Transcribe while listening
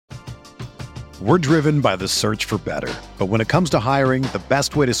We're driven by the search for better. But when it comes to hiring, the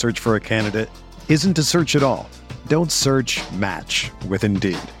best way to search for a candidate isn't to search at all. Don't search, match with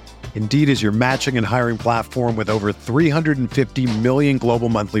Indeed. Indeed is your matching and hiring platform with over 350 million global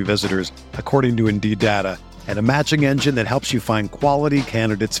monthly visitors, according to Indeed data, and a matching engine that helps you find quality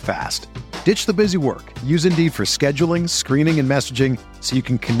candidates fast. Ditch the busy work. Use Indeed for scheduling, screening, and messaging so you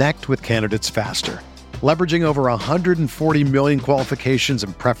can connect with candidates faster. Leveraging over 140 million qualifications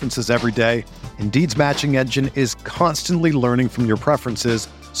and preferences every day, Indeed's matching engine is constantly learning from your preferences,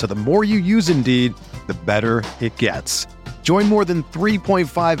 so the more you use Indeed, the better it gets. Join more than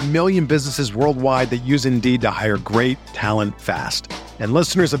 3.5 million businesses worldwide that use Indeed to hire great talent fast. And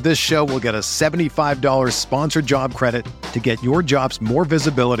listeners of this show will get a $75 sponsored job credit to get your jobs more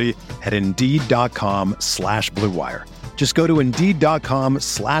visibility at Indeed.com/Blue Wire. Just go to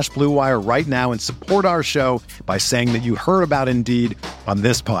Indeed.com/Blue Wire right now and support our show by saying that you heard about Indeed on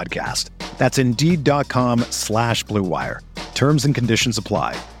this podcast. That's Indeed.com/Blue Wire. Terms and conditions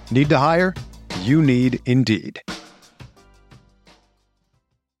apply. Need to hire? You need Indeed.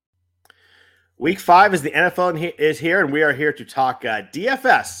 Week 5 is the NFL is here, and we are here to talk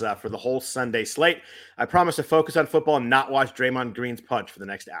DFS for the whole Sunday slate. I promise to focus on football and not watch Draymond Green's punch for the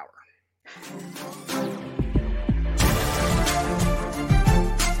next hour.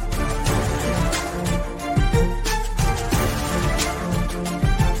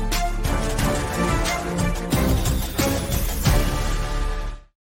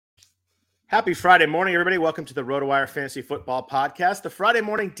 Happy Friday morning, everybody. Welcome to the RotoWire Fantasy Football Podcast, the Friday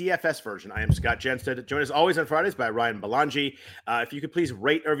morning DFS version. I am Scott Jenstead, joined as always on Fridays by Ryan Belangi. If you could please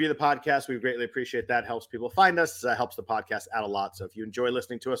rate or review the podcast, we greatly appreciate that. Helps people find us, helps the podcast out a lot. So if you enjoy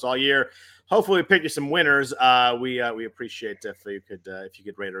listening to us all year, hopefully we pick you some winners. We appreciate if you could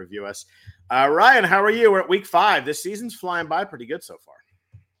rate or review us. Ryan, how are you? We're at week 5. This season's flying by pretty good so far.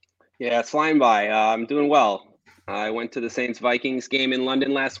 Yeah, it's flying by. I'm doing well. I went to the Saints-Vikings game in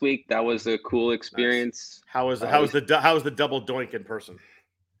London last week. That was a cool experience. Nice. How was the double doink in person?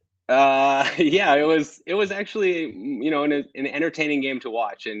 Yeah, it was actually, an entertaining game to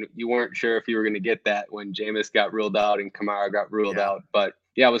watch, and you weren't sure if you were going to get that when Jameis got ruled out and Kamara got ruled out. But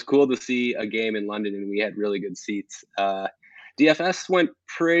yeah, it was cool to see a game in London, and we had really good seats. DFS went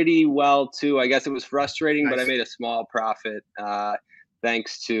pretty well too. I guess it was frustrating, nice. But I made a small profit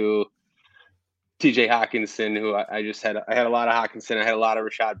thanks to TJ Hawkinson, who I had a lot of Hawkinson. I had a lot of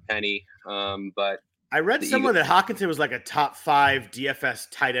Rashad Penny. But I read somewhere that Hawkinson was like a top 5 DFS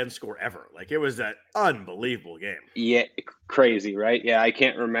tight end score ever. Like, it was an unbelievable game. Yeah, crazy, right? Yeah, I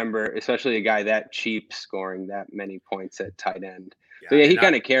can't remember, especially a guy that cheap scoring that many points at tight end. So yeah, he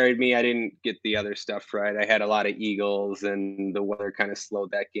kind of carried me. I didn't get the other stuff right. I had a lot of Eagles, and the weather kind of slowed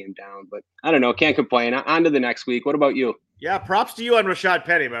that game down. But I don't know. Can't complain. On to the next week. What about you? Yeah, props to you on Rashad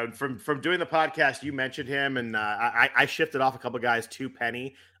Penny, man. From doing the podcast, you mentioned him, and I shifted off a couple guys to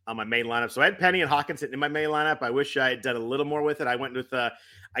Penny on my main lineup. So I had Penny and Hawkinson in my main lineup. I wish I had done a little more with it. I went with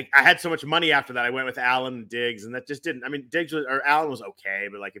I had so much money after that. I went with Allen and Diggs, and that just didn't. I mean, Allen was okay,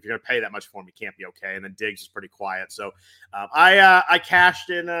 but like if you're gonna pay that much for him, you can't be okay. And then Diggs is pretty quiet. So I cashed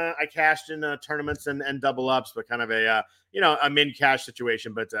in tournaments and double ups, but kind of a min cash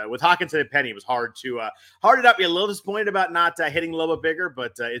situation. But with Hawkinson and Penny, it was hard to not be a little disappointed about not hitting a little bit bigger.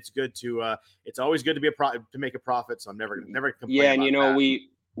 But it's good to it's always good to be to make a profit. So I'm never complain. Yeah, and we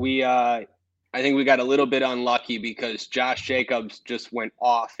I think we got a little bit unlucky because Josh Jacobs just went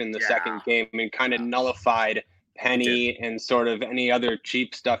off in the second game and kind of nullified Penny and sort of any other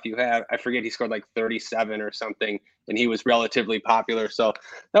cheap stuff you have. I forget, he scored like 37 or something, and he was relatively popular. So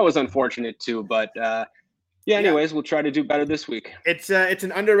that was unfortunate too. But anyways, we'll try to do better this week. It's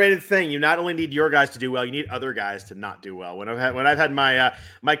an underrated thing. You not only need your guys to do well, you need other guys to not do well. When I've had my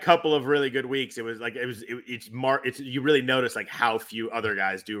my couple of really good weeks, it was like it's you really notice like how few other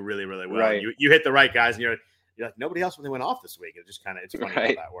guys do really, really well. Right. You hit the right guys, and you're like, nobody else really went off this week. It just it's funny how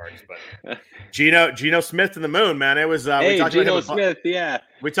that works. But Geno Smith and the moon, man. It was Geno Smith. Yeah,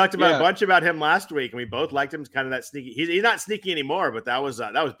 we talked about a bunch about him last week, and we both liked him. Kind of that sneaky. He's not sneaky anymore, but that was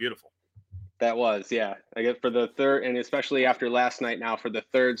beautiful. That was, yeah. I get for the third, and especially after last night now, for the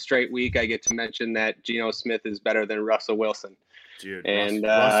third straight week, I get to mention that Geno Smith is better than Russell Wilson. Dude, and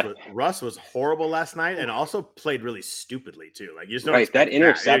Russ was horrible last night, and also played really stupidly too. Like, you just don't right, that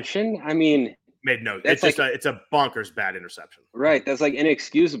interception. I mean, made no. It's like, it's a bonkers bad interception. Right, that's like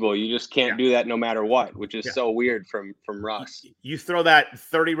inexcusable. You just can't do that no matter what, which is so weird from Russ. You throw that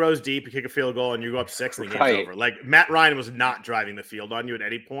 30 rows deep, you kick a field goal, and you go up 6, and the game's over. Like, Matt Ryan was not driving the field on you at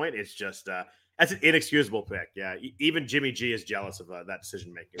any point. It's just that's an inexcusable pick. Yeah, even Jimmy G is jealous of that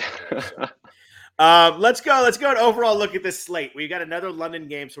decision making. So. Let's go to overall look at this slate. We've got another London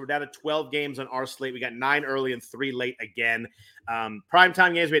game, so we're down to 12 games on our slate. We got 9 early and 3 late again.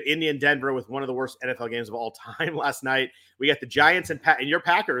 Primetime games, we had Indy and Denver with one of the worst NFL games of all time last night. We got the Giants and your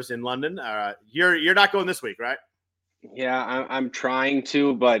Packers in London. You're not going this week, right? Yeah, I'm trying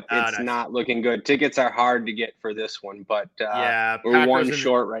to, but it's not looking good. Tickets are hard to get for this one, but we're one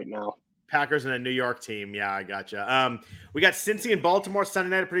short right now. Packers and a New York team. Yeah, I gotcha. We got Cincy and Baltimore Sunday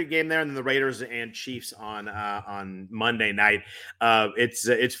night, a pretty good game there, and then the Raiders and Chiefs on Monday night.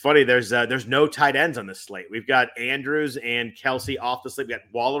 It's funny. There's no tight ends on this slate. We've got Andrews and Kelsey off the slate. We got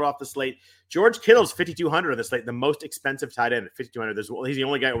Waller off the slate. George Kittle's 5,200 on the slate, the most expensive tight end at 5,200. He's the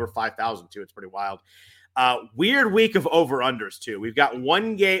only guy over 5,000 too. It's pretty wild. Weird week of over-unders, too. We've got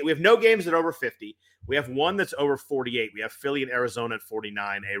one game. We have no games that are over 50. We have one that's over 48. We have Philly and Arizona at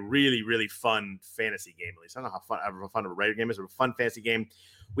 49, a really, really fun fantasy game, at least. I don't know how fun a Raider game is, but a fun fantasy game.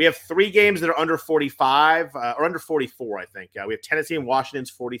 We have 3 games that are under 45 or under 44, I think. We have Tennessee and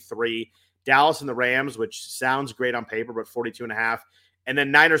Washington's 43, Dallas and the Rams, which sounds great on paper, but 42.5. And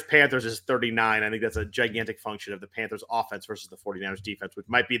then Niners-Panthers is 39. I think that's a gigantic function of the Panthers' offense versus the 49ers' defense, which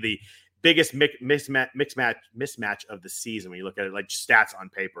might be the biggest mismatch of the season when you look at it like stats on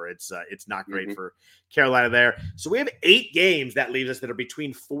paper. It's not great for Carolina there. So we have 8 games that leaves us that are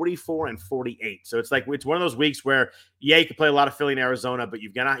between 44 and 48. So it's one of those weeks where, you can play a lot of Philly and Arizona, but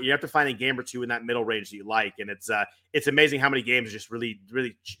you have to find a game or two in that middle range that you like. And it's amazing how many games just really,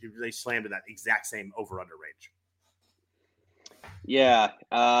 really, really slammed to that exact same over-under range. Yeah,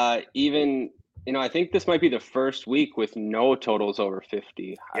 even I think this might be the first week with no totals over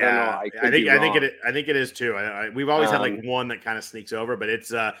 50. I don't know. I think it is too. We've always had like one that kind of sneaks over, but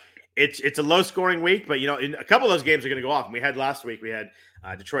it's a low scoring week. But in a couple of those games are going to go off. And we had last week. We had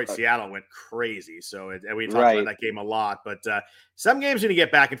Detroit, Seattle went crazy. So and we talked about that game a lot. But some games are going to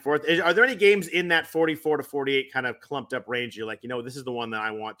get back and forth. Are there any games in that 44 to 48 kind of clumped up range? You're like, this is the one that I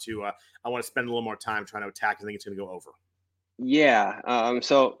want to spend a little more time trying to attack. I think it's going to go over. Yeah.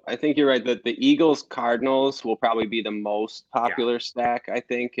 So I think you're right that the Eagles Cardinals will probably be the most popular stack, I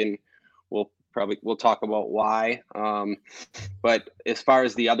think, and we'll talk about why. But as far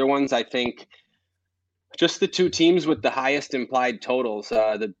as the other ones, I think just the 2 teams with the highest implied totals,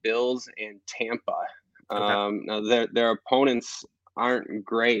 the Bills and Tampa. Now their opponents aren't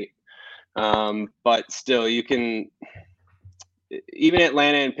great, but still you can. Even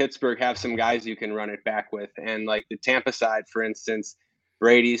Atlanta and Pittsburgh have some guys you can run it back with. And like the Tampa side, for instance,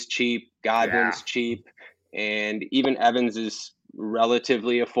 Brady's cheap, Godwin's cheap, and even Evans is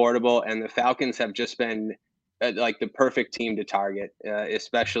relatively affordable. And the Falcons have just been like the perfect team to target,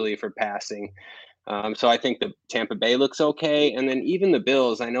 especially for passing. So I think the Tampa Bay looks okay. And then even the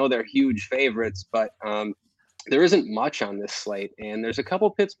Bills, I know they're huge favorites, but there isn't much on this slate. And there's a couple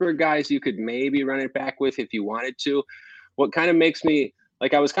Pittsburgh guys you could maybe run it back with if you wanted to. What kind of makes me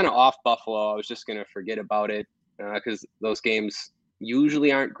I was kind of off Buffalo. I was just going to forget about it because those games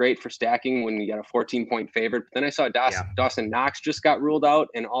usually aren't great for stacking when you got a 14-point favorite. But then I saw Dawson Knox just got ruled out,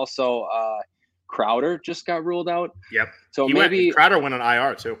 and also Crowder just got ruled out. Yep. So Crowder went on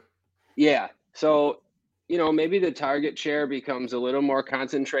IR too. Yeah. So maybe the target share becomes a little more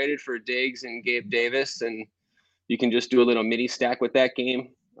concentrated for Diggs and Gabe Davis, and you can just do a little mini stack with that game.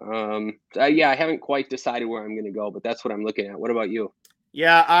 I haven't quite decided where I'm going to go, but that's what I'm looking at. What about you?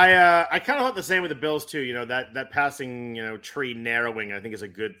 Yeah, I kind of thought the same with the Bills too. That passing tree narrowing I think is a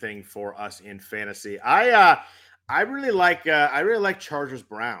good thing for us in fantasy. I really like Chargers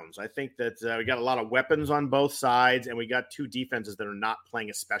Browns. I think that we got a lot of weapons on both sides, and we got 2 defenses that are not playing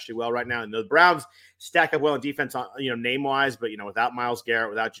especially well right now. And the Browns stack up well in defense, name wise, but without Myles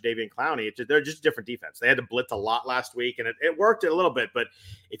Garrett, without Jadeveon Clowney, they're just a different defense. They had to blitz a lot last week, and it worked a little bit. But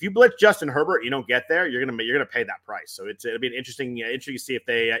if you blitz Justin Herbert, you don't get there, you're gonna pay that price. So it'll be an interesting to see if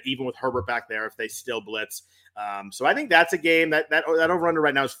they even with Herbert back there, if they still blitz. So I think that's a game that over under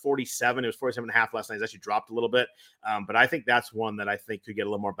right now is 47. It was 47.5 last night. It's actually dropped a little bit. But I think that's one that I think could get a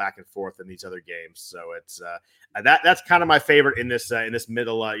little more back and forth than these other games. So it's that's kind of my favorite in this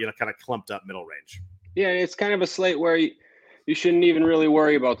middle, kind of clumped up middle range. Yeah, it's kind of a slate where you shouldn't even really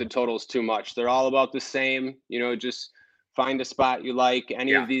worry about the totals too much. They're all about the same. Just find a spot you like.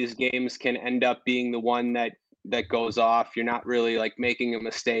 Any of these games can end up being the one that goes off. You're not really like making a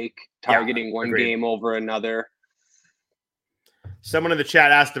mistake targeting one game over another. Someone in the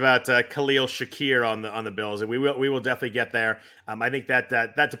chat asked about Khalil Shakir on the Bills, and we will definitely get there. I think that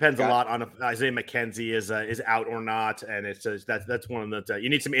depends a lot on if Isaiah McKenzie is out or not, and it's that's one of the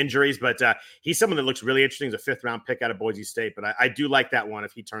you need some injuries, but he's someone that looks really interesting. He's a 5th round pick out of Boise State, but I do like that one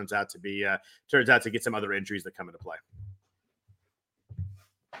if he turns out to get some other injuries that come into play.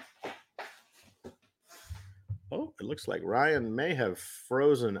 Oh, it looks like Ryan may have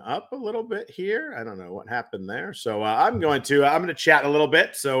frozen up a little bit here. I don't know what happened there. So I'm going to chat a little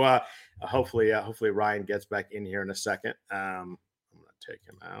bit. So hopefully Ryan gets back in here in a second. I'm going to take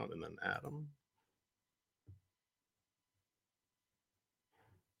him out and then add him.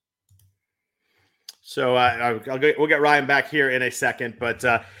 So we'll get Ryan back here in a second, but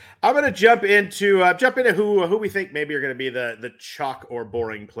I'm going to jump into who we think maybe are going to be the chalk or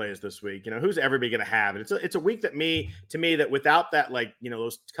boring plays this week. Who's everybody going to have? And it's a week that that without that, like,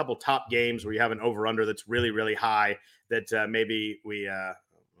 those couple top games where you have an over under that's really really high, that maybe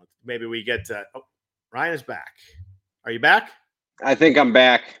we get. Ryan is back. Are you back? I think I'm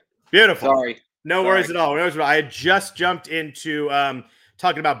back. Beautiful. Sorry. No worries at all. I had just jumped into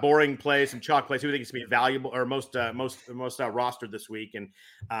talking about boring plays and chalk plays. Who think is going to be valuable or most rostered this week? And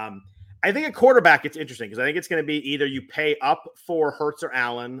I think at quarterback it's interesting because I think it's going to be either you pay up for Hurts or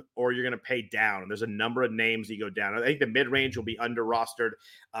Allen, or you're going to pay down. And there's a number of names that you go down. I think the mid range will be under rostered,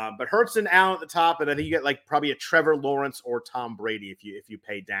 but Hurts and Allen at the top, and I think you get like probably a Trevor Lawrence or Tom Brady if you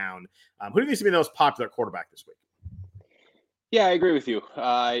pay down. Who do you think is going to be the most popular quarterback this week? Yeah, I agree with you.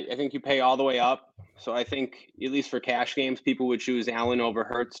 I think you pay all the way up. So I think, at least for cash games, people would choose Allen over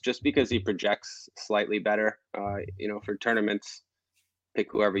Hurts just because he projects slightly better. For tournaments,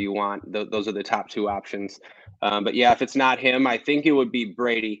 pick whoever you want. Those are the top two options. But yeah, if it's not him, I think it would be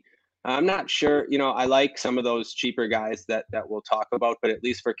Brady. I'm not sure. I like some of those cheaper guys that we'll talk about, but at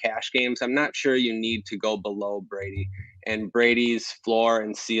least for cash games, I'm not sure you need to go below Brady. And Brady's floor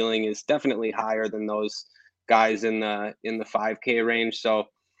and ceiling is definitely higher than those guys in the 5K range. So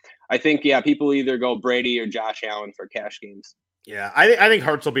I think, people either go Brady or Josh Allen for cash games. Yeah, I think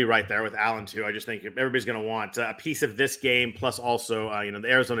Hurts will be right there with Allen too. I just think everybody's going to want a piece of this game, plus also the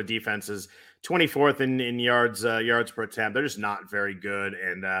Arizona defense is 24th in yards per attempt. They're just not very good,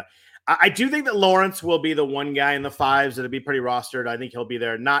 and I do think that Lawrence will be the one guy in the fives that'll be pretty rostered. I think he'll be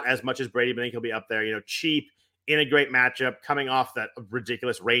there, not as much as Brady, but I think he'll be up there. Cheap, in a great matchup, coming off that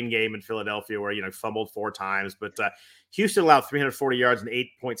ridiculous rain game in Philadelphia where, fumbled 4 times. But Houston allowed 340 yards and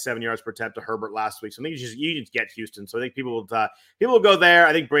 8.7 yards per attempt to Herbert last week. So I think you just get Houston. So I think people will go there.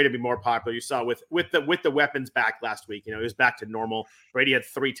 I think Brady will be more popular. You saw with the weapons back last week. It was back to normal. Brady had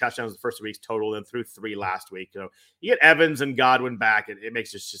 3 touchdowns the first 2 weeks total, and threw 3 last week. So you get Evans and Godwin back. It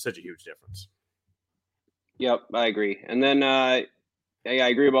makes just such a huge difference. Yep, I agree. And then I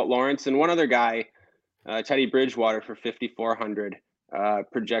agree about Lawrence. And one other guy, Teddy Bridgewater for 5,400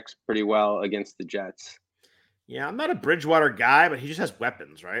 projects pretty well against the Jets. Yeah, I'm not a Bridgewater guy, but he just has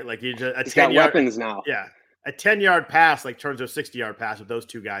weapons, right? Like he's got weapons now. Yeah, a 10-yard pass like turns to a 60-yard pass with those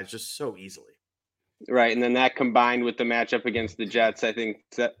two guys just so easily. Right, and then that combined with the matchup against the Jets, I think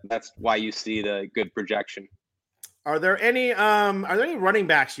that's why you see the good projection. Are there any running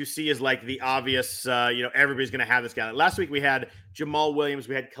backs you see as like the obvious, everybody's going to have this guy? Last week we had Jamal Williams,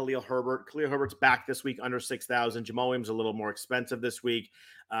 we had Khalil Herbert. Khalil Herbert's back this week under 6,000. Jamal Williams a little more expensive this week.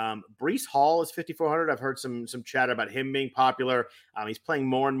 Breece Hall is 5,400. I've heard some chatter about him being popular. He's playing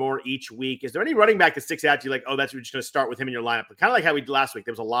more and more each week. Is there any running back that sticks out to you like, oh, that's you're just going to start with him in your lineup? Kind of like how we did last week.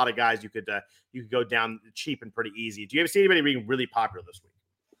 There was a lot of guys you could go down cheap and pretty easy. Do you ever see anybody being really popular this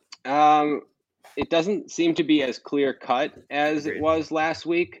week? It doesn't seem to be as clear cut as it was last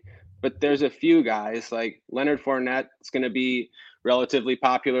week, but there's a few guys like Leonard Fournette. It's going to be relatively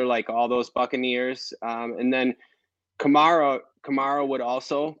popular, like all those Buccaneers. And then Kamara would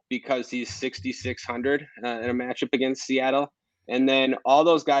also, because he's 6,600 in a matchup against Seattle. And then all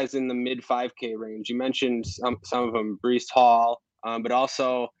those guys in the mid 5K range. You mentioned some of them, Breece Hall, but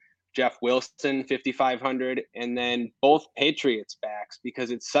also Jeff Wilson, 5,500, and then both Patriots backs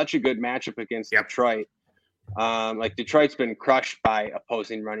because it's such a good matchup against Detroit. Like Detroit's been crushed by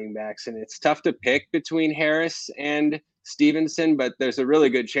opposing running backs, and it's tough to pick between Harris and Stevenson, but there's a really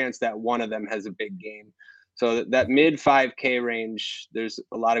good chance that one of them has a big game. So that mid 5K range, there's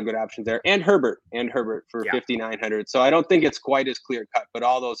a lot of good options there. And Herbert for 5,900. So I don't think it's quite as clear cut, but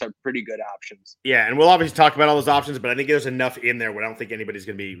all those are pretty good options. Yeah, and we'll obviously talk about all those options, but I think there's enough in there where I don't think anybody's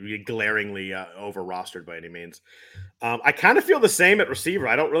going to be glaringly over rostered by any means. I kind of feel the same at receiver.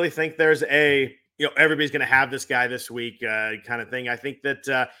 I don't really think there's everybody's going to have this guy this week kind of thing. I think that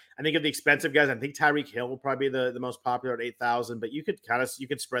of the expensive guys, I think Tyreek Hill will probably be the most popular at 8,000, but you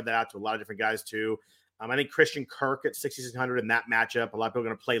could spread that out to a lot of different guys too. I think Christian Kirk at 6,600 in that matchup. A lot of people are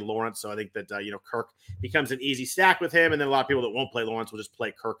going to play Lawrence, so I think that Kirk becomes an easy stack with him, and then a lot of people that won't play Lawrence will just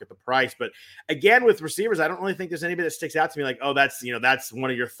play Kirk at the price. But again, with receivers, I don't really think there's anybody that sticks out to me like, oh, that's one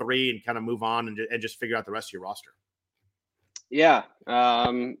of your 3, and kind of move on and just figure out the rest of your roster. Yeah,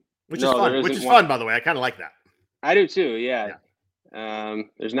 which is fun. Which is fun, by the way. I kind of like that. I do too. Yeah.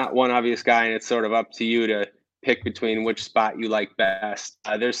 There's not one obvious guy, and it's sort of up to you to pick between which spot you like best.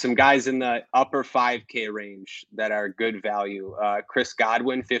 There's some guys in the upper 5K range that are good value. Chris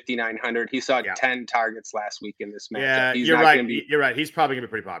Godwin, 5,900. He saw 10 targets last week in this matchup. Yeah, you're right. You're right. He's probably going to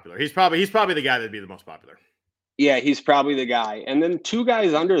be pretty popular. He's probably the guy that'd be the most popular. Yeah, he's probably the guy. And then two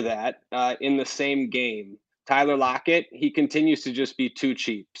guys under that in the same game. Tyler Lockett, he continues to just be too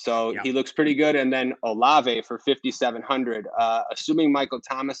cheap. So he looks pretty good. And then Olave for 5,700. Assuming Michael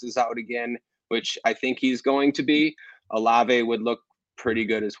Thomas is out again, which I think he's going to be, Olave would look pretty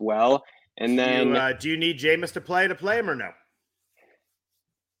good as well. And then do you need Jameis to play him or no?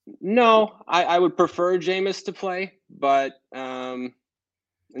 No, I would prefer Jameis to play, but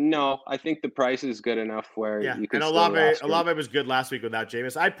no, I think the price is good enough where you can. And Olave was good last week without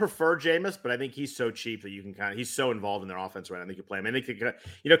Jameis. I prefer Jameis, but I think he's so cheap that you can he's so involved in their offense right now. I think you play him. I think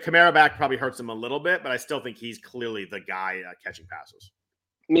Kamara back probably hurts him a little bit, but I still think he's clearly the guy catching passes.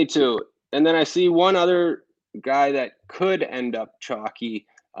 Me too. And then I see one other guy that could end up chalky.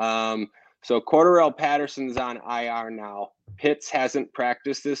 So Cordarrelle Patterson's on IR now. Pitts hasn't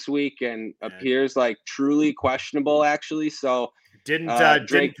practiced this week and appears like truly questionable, actually. So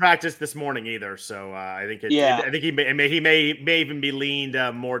didn't practice this morning either. So I think he may even be leaned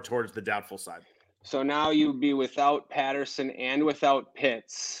more towards the doubtful side. So now you'd be without Patterson and without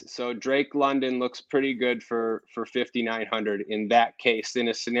Pitts. So Drake London looks pretty good for 5,900 in that case, in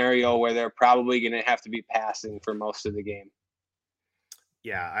a scenario where they're probably going to have to be passing for most of the game.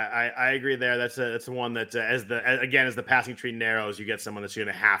 Yeah, I agree there. That's the one that as the passing tree narrows, you get someone that's going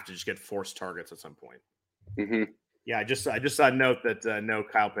to have to just get forced targets at some point. Mm-hmm. Yeah, I just saw a note that no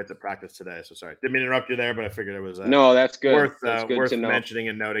Kyle Pitts at practice today. So sorry, didn't mean to interrupt you there, but I figured it was no, that's good. Worth mentioning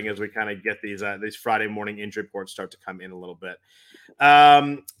and noting as we kind of get these Friday morning injury reports start to come in a little bit.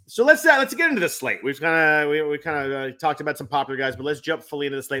 So let's get into the slate. We kind of talked about some popular guys, but let's jump fully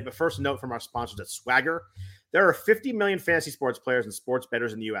into the slate. But first, a note from our sponsors at Swagger. There are 50 million fantasy sports players and sports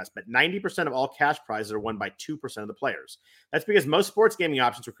bettors in the U.S., but 90% of all cash prizes are won by 2% of the players. That's because most sports gaming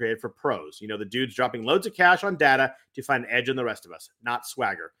options were created for pros. You know, the dudes dropping loads of cash on data to find an edge on the rest of us, not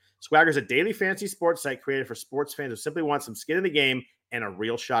Swagger. Swagger is a daily fantasy sports site created for sports fans who simply want some skin in the game and a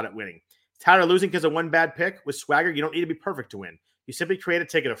real shot at winning. Tired of losing because of one bad pick? With Swagger, you don't need to be perfect to win. You simply create a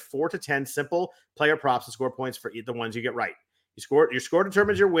ticket of 4 to 10 simple player props and score points for the ones you get right. Your score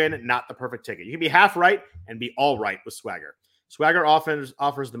determines your win, not the perfect ticket. You can be half right and be all right with Swagger. Swagger offers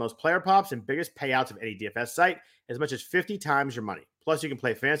the most player pops and biggest payouts of any DFS site, as much as 50 times your money. Plus, you can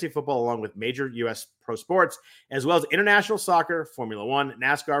play fantasy football along with major U.S. pro sports, as well as international soccer, Formula One,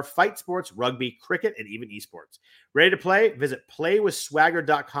 NASCAR, fight sports, rugby, cricket, and even esports. Ready to play? Visit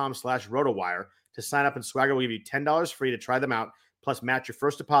playwithswagger.com/rotowire to sign up, and Swagger will give you $10 free to try them out, plus match your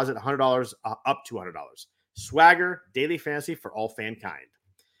first deposit $100 up to $100. Swagger, daily fantasy for all fankind.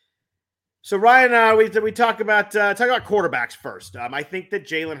 So Ryan, we talk about quarterbacks first. I think that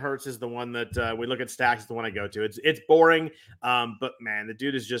Jalen Hurts is the one that we look at stacks is the one I go to. It's boring, but man, the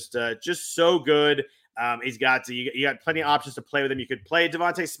dude is just so good. He's got you got plenty of options to play with him. You could play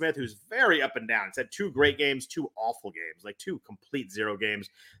Devontae Smith, who's very up and down. He's had 2 great games, 2 awful games, like 2 complete zero games.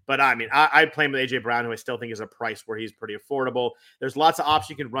 But I mean, I'd play him with AJ Brown, who I still think is a price where he's pretty affordable. There's lots of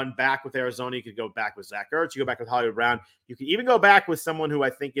options. You can run back with Arizona. You could go back with Zach Ertz. You go back with Hollywood Brown. You can even go back with someone who I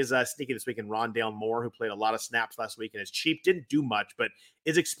think is sneaky this week in Rondale Moore, who played a lot of snaps last week and is cheap, didn't do much, but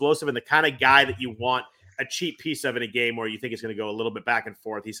is explosive and the kind of guy that you want a cheap piece of in a game where you think it's going to go a little bit back and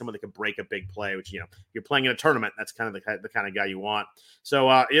forth. He's someone that can break a big play, which, you're playing in a tournament. That's kind of the kind of guy you want. So,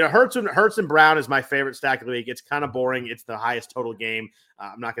 Hurts and Brown is my favorite stack of the league. It's kind of boring. It's the highest total game.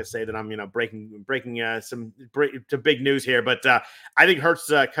 I'm not going to say that I'm, breaking some big news here, but I think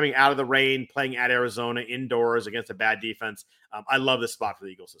Hurts coming out of the rain, playing at Arizona indoors against a bad defense. I love this spot for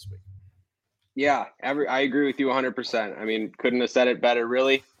the Eagles this week. Yeah, I agree with you 100%. I mean, couldn't have said it better,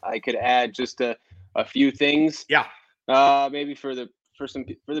 really. I could add just a few things. Yeah. Maybe for the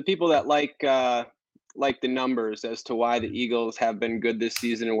people that like the numbers as to why the Eagles have been good this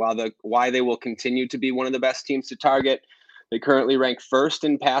season and why they will continue to be one of the best teams to target. They currently rank 1st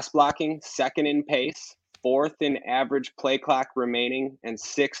in pass blocking, 2nd in pace, 4th in average play clock remaining, and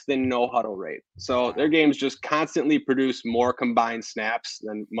 6th in no huddle rate. So their games just constantly produce more combined snaps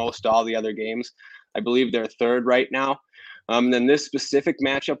than most all the other games. I believe they're 3rd right now. Then this specific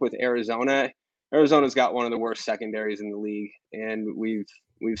matchup with Arizona's got one of the worst secondaries in the league, and we've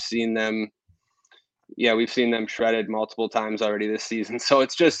seen them. Yeah, we've seen them shredded multiple times already this season. So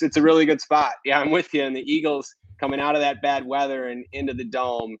it's a really good spot. Yeah, I'm with you. And the Eagles coming out of that bad weather and into the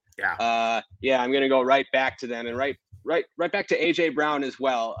dome. Yeah. I'm going to go right back to them and right back to AJ Brown as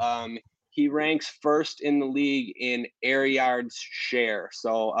well. He ranks 1st in the league in air yards share.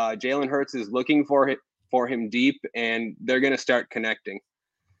 So Jalen Hurts is looking for for him deep, and they're going to start connecting.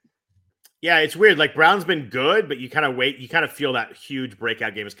 Yeah, it's weird. Like, Brown's been good, but you kind of feel that huge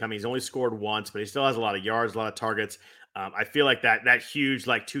breakout game is coming. He's only scored once, but he still has a lot of yards, a lot of targets. I feel like that huge,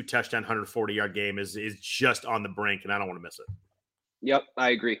 like, 2 touchdown, 140-yard game is just on the brink, and I don't want to miss it. Yep,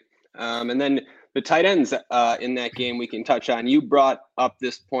 I agree. And then the tight ends in that game we can touch on. You brought up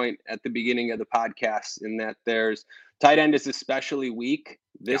this point at the beginning of the podcast, in that there's tight end is especially weak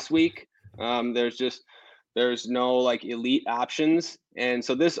this week. There's no like elite options. And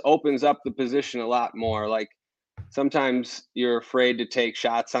so this opens up the position a lot more. Like, sometimes you're afraid to take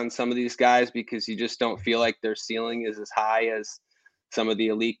shots on some of these guys because you just don't feel like their ceiling is as high as some of the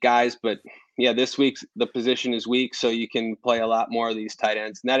elite guys. But yeah, this week the position is weak, so you can play a lot more of these tight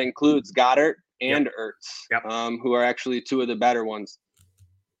ends. And that includes Goddard and Ertz, who are actually 2 of the better ones.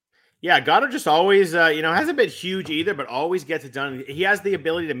 Yeah, Goddard just always, hasn't been huge either, but always gets it done. He has the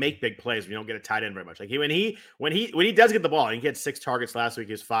ability to make big plays when you don't get a tight end very much. Like, when he does get the ball, and he gets 6 targets last week,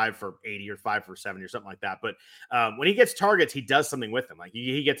 he was 5 for 80 or 5 for 70 or something like that. But when he gets targets, he does something with them. Like,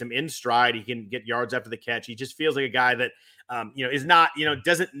 he gets them in stride. He can get yards after the catch. He just feels like a guy that, is not,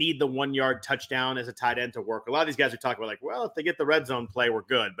 doesn't need the 1-yard touchdown as a tight end to work. A lot of these guys are talking about, like, well, if they get the red zone play, we're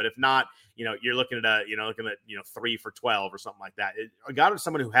good. But if not, you're looking at 3 for 12 or something like that. Goddard's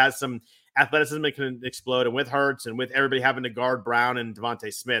someone who has some athleticism that can explode, and with Hurts and with everybody having to guard Brown and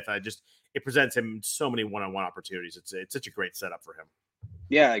Devontae Smith, it presents him so many one-on-one opportunities. It's such a great setup for him.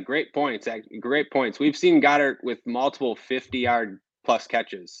 Yeah, great points. Great points. We've seen Goddard with multiple 50-yard plus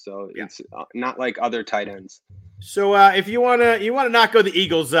catches, so it's not like other tight ends. So if you want to not go the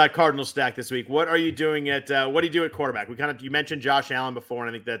Eagles Cardinals stack this week, what are you doing what do you do at quarterback? You mentioned Josh Allen before,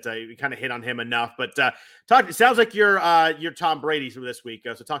 and I think that we kind of hit on him enough. But it sounds like you're Tom Brady for this week.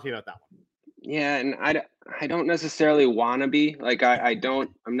 So talk to me about that one. Yeah, and I don't necessarily want to be like I'm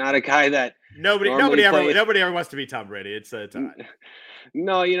not a guy that nobody ever wants to be Tom Brady. It's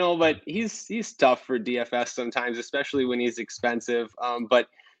no, but he's tough for DFS sometimes, especially when he's expensive. But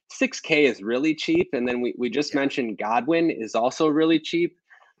 $6K is really cheap, and then we just mentioned Godwin is also really cheap.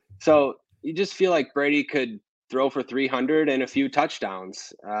 So you just feel like Brady could throw for 300 and a few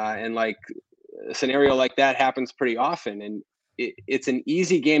touchdowns, and like a scenario like that happens pretty often. And it's an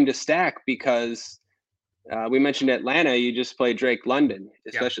easy game to stack because we mentioned Atlanta. You just play Drake London,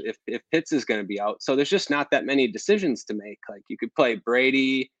 especially if Pitts is going to be out. So there's just not that many decisions to make. Like, you could play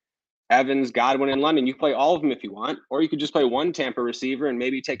Brady, Evans, Godwin, and London. You play all of them if you want, or you could just play one Tampa receiver and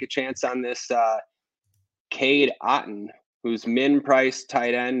maybe take a chance on this Cade Otton, who's min-price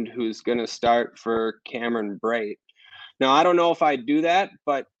tight end, who's going to start for Cameron Brate. Now, I don't know if I'd do that,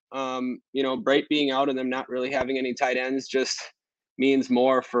 but Brate being out and them not really having any tight ends just means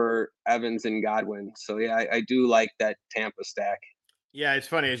more for Evans and Godwin. So yeah, I do like that Tampa stack. Yeah, it's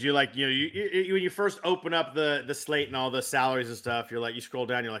funny as you when you first open up the slate and all the salaries and stuff, you scroll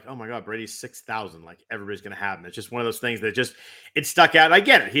down, you're like, oh my God, Brady's 6,000. Like, everybody's gonna have him. It's just one of those things that it stuck out. I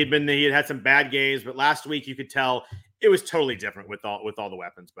get it. He had some bad games, but last week you could tell it was totally different with all the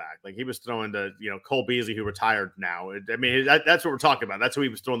weapons back. Like, he was throwing to Cole Beasley, who retired now. That's what we're talking about. That's who he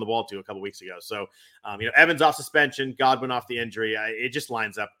was throwing the ball to a couple weeks ago. So Evans off suspension, Godwin off the injury. It just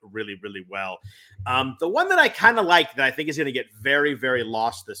lines up really, really well. The one that I kind of like that I think is going to get very, very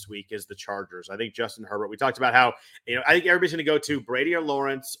lost this week is the Chargers. I think Justin Herbert. We talked about how I think everybody's going to go to Brady or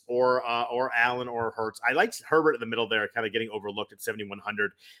Lawrence or Allen or Hurts. I liked Herbert in the middle there, kind of getting overlooked at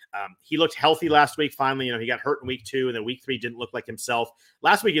 7,100. He looked healthy last week. Finally, he got hurt in week 2. And then week 3 didn't look like himself.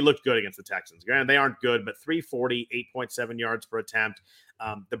 Last week he looked good against the Texans. Granted, they aren't good, but 340, 8.7 yards per attempt.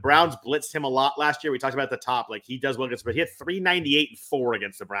 The Browns blitzed him a lot last year. We talked about at the top, like, he does well against, but he had 398 and 4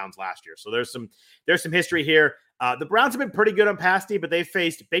 against the Browns last year. So there's some history here. The Browns have been pretty good on pass D, but they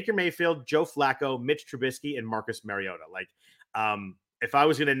faced Baker Mayfield, Joe Flacco, Mitch Trubisky, and Marcus Mariota. Like, if I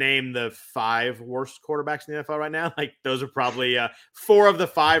was going to name the 5 worst quarterbacks in the NFL right now, like, those are probably 4 of the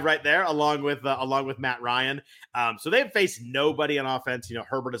 5 right there, along with Matt Ryan. So they've faced nobody on offense.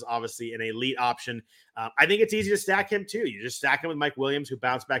 Herbert is obviously an elite option. I think it's easy to stack him too. You just stack him with Mike Williams, who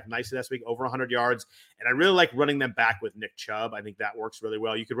bounced back nicely last week, over 100 yards. And I really like running them back with Nick Chubb. I think that works really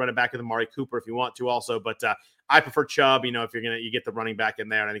well. You could run it back with Amari Cooper if you want to also, but I prefer Chubb. If you get the running back in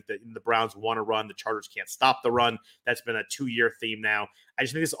there, and I think that the Browns want to run. The Chargers can't stop the run. That's been a 2-year theme now. I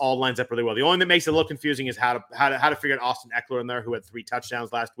just think this all lines up really well. The only thing that makes it a little confusing is how to figure out Austin Eckler in there, who had 3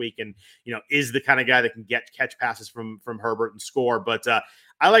 touchdowns last week, and is the kind of guy that can catch passes from Herbert and score. But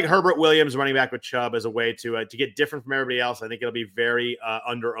I like Herbert Williams running back with Chubb as a way to get different from everybody else. I think it'll be very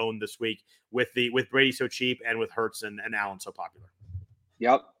under-owned this week with Brady so cheap and with Hurts and Allen so popular.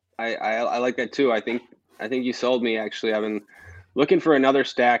 Yep, I like that too. I think you sold me. Actually, I've been looking for another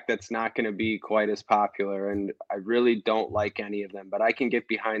stack that's not going to be quite as popular, and I really don't like any of them, but I can get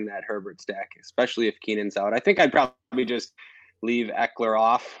behind that Herbert stack, especially if Keenan's out. I think I'd probably just leave Eckler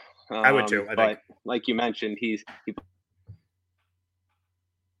off. I would too. I but think. like you mentioned, he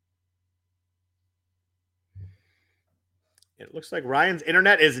It looks like Ryan's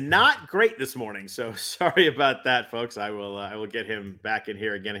internet is not great this morning, so sorry about that, folks. I will get him back in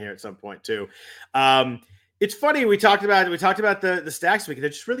here again here at some point too. It's funny, we talked about the stacks week. There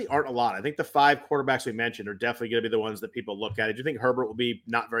just really aren't a lot. I think the 5 quarterbacks we mentioned are definitely going to be the ones that people look at. I do think Herbert will be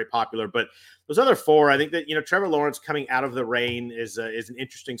not very popular, but those other 4, I think that Trevor Lawrence coming out of the rain is an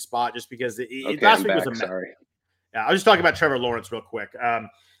interesting spot just because last week was a mess. Sorry. Yeah, I'll just talk about Trevor Lawrence real quick.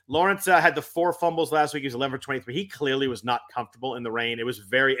 Lawrence had the 4 fumbles last week. He was 11 for 23. He clearly was not comfortable in the rain. It was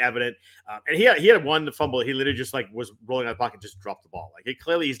very evident. And he had one fumble. He literally just was rolling out of the pocket, and just dropped the ball.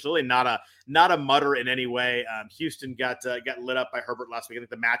 He's literally not a mutter in any way. Houston got lit up by Herbert last week. I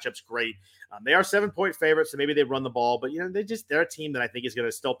think the matchup's great. They are 7-point favorites, so maybe they run the ball. But they're a team that I think is going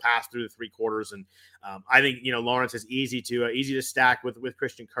to still pass through the 3 quarters. And I think Lawrence is easy to stack with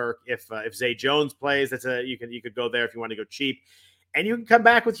Christian Kirk. If Zay Jones plays, you could go there if you want to go cheap. And you can come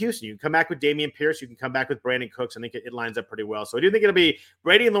back with Houston. You can come back with Dameon Pierce. You can come back with Brandon Cooks. I think it lines up pretty well. So I do think it'll be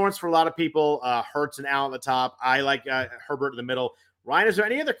Brady and Lawrence for a lot of people. Hurts and Allen at the top. I like Herbert in the middle. Ryan, is there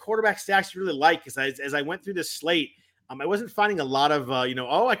any other quarterback stacks you really like? Because as I went through this slate, I wasn't finding a lot of,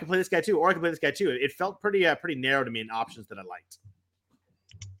 I can play this guy too, or I can play this guy too. It felt pretty narrow to me in options that I liked.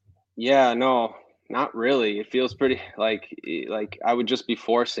 Yeah, no, not really. It feels pretty like I would just be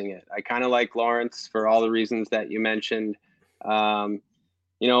forcing it. I kind of like Lawrence for all the reasons that you mentioned.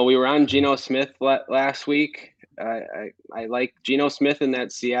 We were on Geno Smith last week. I like Geno Smith in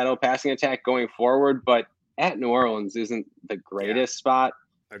that Seattle passing attack going forward, but at New Orleans isn't the greatest spot.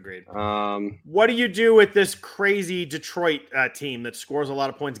 Agreed. What do you do with this crazy Detroit team that scores a lot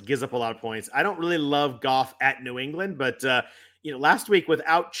of points, gives up a lot of points? I don't really love Goff at New England, but last week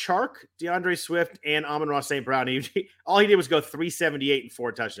without Chark, DeAndre Swift, and Amon-Ra St. Brown, all he did was go 378 and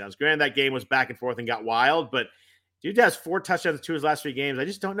 4 touchdowns. Granted, that game was back and forth and got wild, but dude has 4 touchdowns in 2 of his last 3 games. I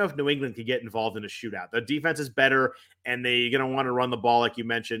just don't know if New England could get involved in a shootout. The defense is better, and they're going to want to run the ball like you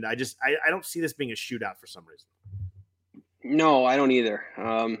mentioned. I don't see this being a shootout for some reason. No, I don't either.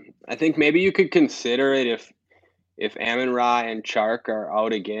 I think maybe you could consider it if Amon-Ra and Chark are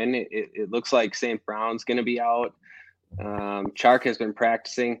out again. It looks like St. Brown's going to be out. Chark has been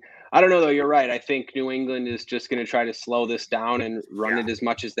practicing. I don't know, though. You're right. I think New England is just going to try to slow this down and run it as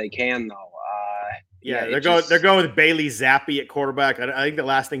much as they can, though. They're going with Bailey Zappi at quarterback. I think the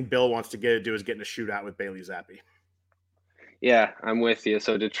last thing Bill wants to do is get in a shootout with Bailey Zappi. Yeah, I'm with you.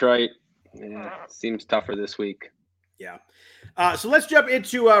 So Detroit seems tougher this week. Yeah. So let's jump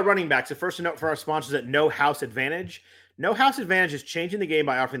into running backs. So first, a note for our sponsors at No House Advantage. No House Advantage is changing the game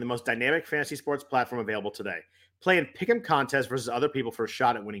by offering the most dynamic fantasy sports platform available today. Play in pick-em contests versus other people for a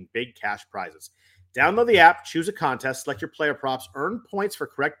shot at winning big cash prizes. Download the app, choose a contest, select your player props, earn points for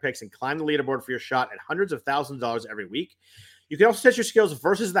correct picks, and climb the leaderboard for your shot at hundreds of thousands of dollars every week. You can also test your skills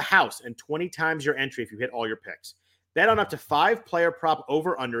versus the house and 20 times your entry if you hit all your picks. Bet on up to 5 player prop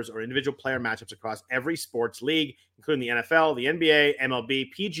over-unders or individual player matchups across every sports league, including the NFL, the NBA,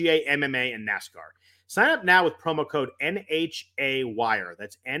 MLB, PGA, MMA, and NASCAR. Sign up now with promo code NHAWIRE.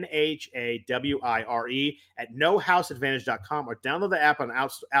 That's NHAWIRE at nohouseadvantage.com or download the app on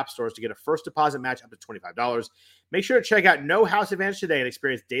app stores to get a first deposit match up to $25. Make sure to check out No House Advantage today and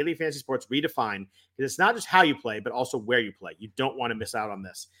experience daily fantasy sports redefined, because it's not just how you play, but also where you play. You don't want to miss out on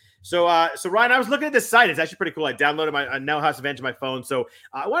this. So Ryan, I was looking at this site. It's actually pretty cool. I downloaded my No House Advantage on my phone. So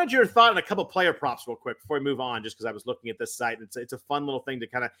I wanted your thought on a couple player props real quick before we move on, just because I was looking at this site. It's a fun little thing to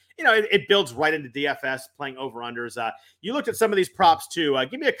kind of, it builds right into DFS, playing over-unders. You looked at some of these props too.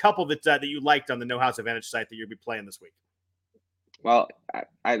 Give me a couple that you liked on the No House Advantage site that you'll be playing this week. Well,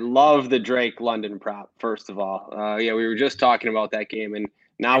 I love the Drake London prop, first of all. We were just talking about that game, and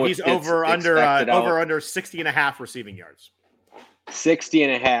now he's over under 60 and a half receiving yards. 60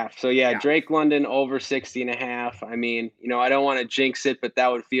 and a half. So Drake London over 60 and a half. I mean, I don't want to jinx it, but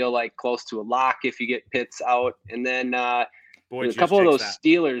that would feel like close to a lock if you get Pitts out. And then a couple of those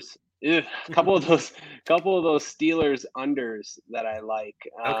Steelers, a couple of those Steelers unders that I like.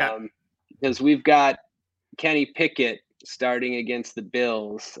 Because we've got Kenny Pickett starting against the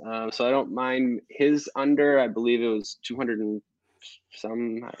Bills. So I don't mind his under. I believe it was 200 and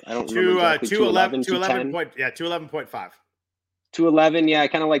some. I don't remember exactly. 211. 211.5. 211, yeah, I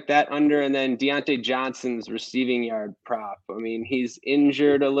kind of like that under. And then Deontay Johnson's receiving yard prop. I mean, he's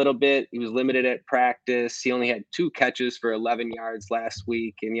injured a little bit. He was limited at practice. He only had 2 catches for 11 yards last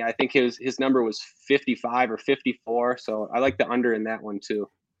week. And yeah, I think his number was 55 or 54. So I like the under in that one too.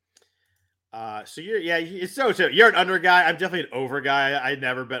 So you're an under guy. I'm definitely an over guy. I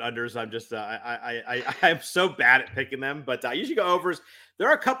never bet unders. I'm just I'm so bad at picking them, but I usually go overs. There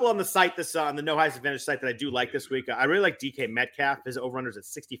are a couple on the site on the No Highest Advantage site that I do like this week. I really like DK Metcalf. His over unders at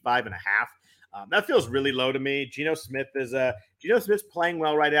 65.5. That feels really low to me. Geno Smith's playing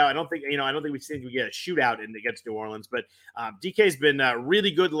well right now. I don't think we've seen we get a shootout against New Orleans, but DK's been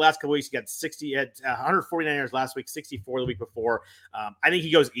really good the last couple weeks. He got 149 yards last week, 64 the week before. I think he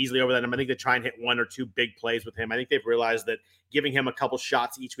goes easily over that. I think they try and hit 1 or 2 big plays with him. I think they've realized that giving him a couple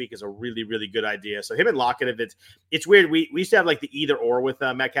shots each week is a really, really good idea. So him and Lockett, it's weird. We used to have like the either or with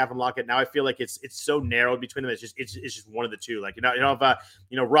Metcalf and Lockett. Now I feel like it's so narrowed between them. It's just one of the two. Like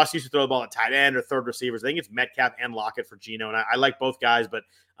if Russ used to throw the ball at tight end or third receivers, I think it's Metcalf and Lockett for Geno, and I like both guys, but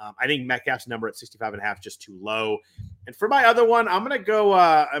I think Metcalf's number at 65.5 is just too low. And for my other one, I'm gonna go.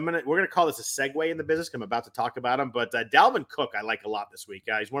 We're gonna call this a segue in the business. I'm about to talk about him, but Dalvin Cook I like a lot this week.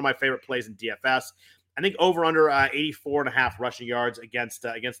 He's one of my favorite plays in DFS. I think over under 84.5 rushing yards against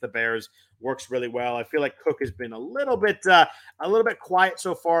the Bears works really well. I feel like Cook has been a little bit quiet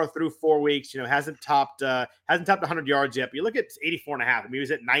so far through 4 weeks. Hasn't topped 100 yards yet. But you look at 84.5. I mean, he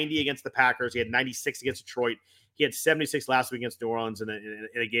was at 90 against the Packers. He had 96 against Detroit. He had 76 last week against New Orleans in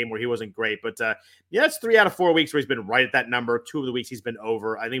a game where he wasn't great. But, it's 3 out of 4 weeks where he's been right at that number. 2 of the weeks he's been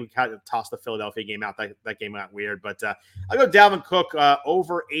over. I think we kind of tossed the Philadelphia game out. That game got weird. But I'll go Dalvin Cook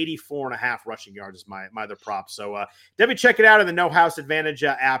over 84.5 rushing yards is my other prop. So definitely check it out in the No House Advantage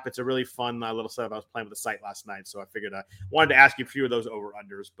app. It's a really fun little setup. I was playing with the site last night, so I figured I wanted to ask you a few of those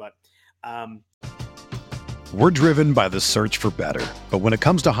over-unders. But we're driven by the search for better. But when it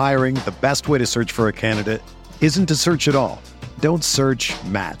comes to hiring, the best way to search for a candidate isn't to search at all. Don't search,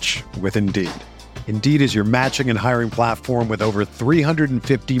 match with Indeed. Indeed is your matching and hiring platform with over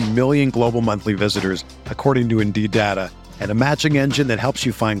 350 million global monthly visitors, according to Indeed data, and a matching engine that helps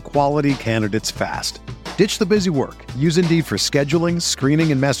you find quality candidates fast. Ditch the busy work. Use Indeed for scheduling,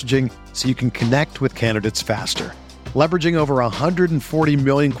 screening, and messaging so you can connect with candidates faster. Leveraging over 140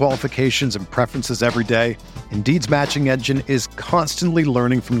 million qualifications and preferences every day, Indeed's matching engine is constantly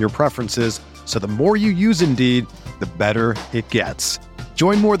learning from your preferences, so the more you use Indeed, the better it gets.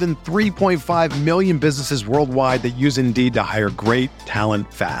 Join more than 3.5 million businesses worldwide that use Indeed to hire great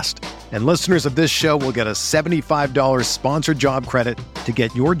talent fast. And listeners of this show will get a $75 sponsored job credit to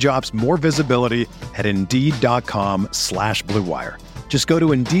get your jobs more visibility at Indeed.com/Blue Wire. Just go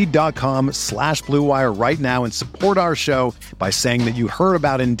to Indeed.com/Blue Wire right now and support our show by saying that you heard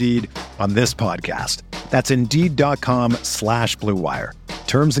about Indeed on this podcast. That's Indeed.com/Blue Wire.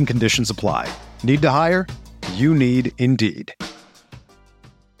 Terms and conditions apply. Need to hire? You need Indeed.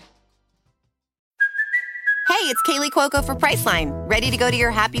 Hey, it's Kaylee Cuoco for Priceline. Ready to go to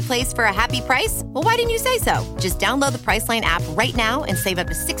your happy place for a happy price? Well, why didn't you say so? Just download the Priceline app right now and save up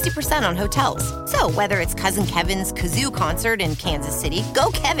to 60% on hotels. So whether it's Cousin Kevin's Kazoo Concert in Kansas City,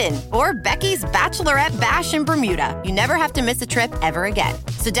 go Kevin, or Becky's Bachelorette Bash in Bermuda, you never have to miss a trip ever again.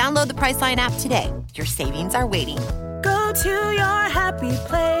 So download the Priceline app today. Your savings are waiting. Go to your happy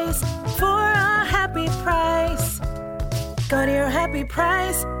place for a happy price. Go to your happy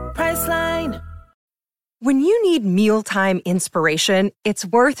price, Priceline. When you need mealtime inspiration, it's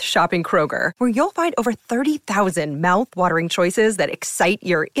worth shopping Kroger, where you'll find over 30,000 mouth-watering choices that excite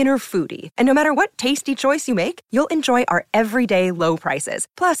your inner foodie. And no matter what tasty choice you make, you'll enjoy our everyday low prices,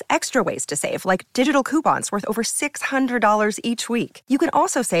 plus extra ways to save, like digital coupons worth over $600 each week. You can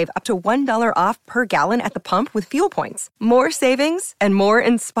also save up to $1 off per gallon at the pump with fuel points. More savings and more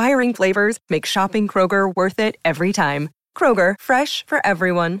inspiring flavors make shopping Kroger worth it every time. Kroger, fresh for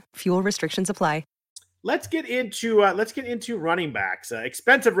everyone. Fuel restrictions apply. Let's get into running backs,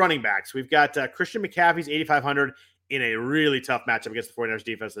 expensive running backs. We've got Christian McCaffrey's 8,500 in a really tough matchup against the 49ers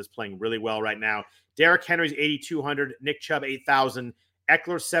defense that's playing really well right now. Derrick Henry's 8,200, Nick Chubb 8,000,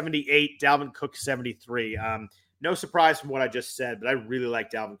 Eckler 78, Dalvin Cook 73. No surprise from what I just said, but I really like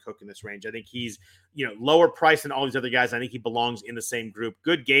Dalvin Cook in this range. I think he's lower price than all these other guys. I think he belongs in the same group.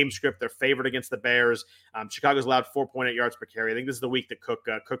 Good game script. They're favored against the Bears. Chicago's allowed 4.8 yards per carry. I think this is the week that Cook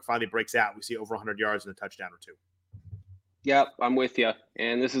finally breaks out. We see over 100 yards and a touchdown or two. Yep, I'm with you.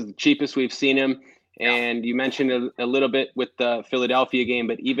 And this is the cheapest we've seen him. And you mentioned a little bit with the Philadelphia game,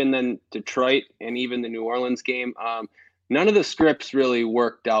 but even then Detroit and even the New Orleans game, none of the scripts really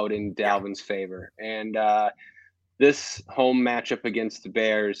worked out in Dalvin's favor. And this home matchup against the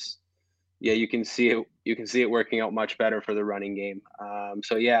Bears, yeah, you can see it. You can see it working out much better for the running game.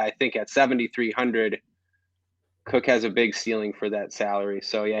 So yeah, I think at 7,300, Cook has a big ceiling for that salary.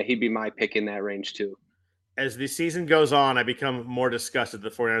 So yeah, he'd be my pick in that range too. As the season goes on, I become more disgusted the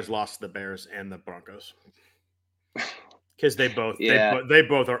 49ers lost to the Bears and the Broncos. Because they both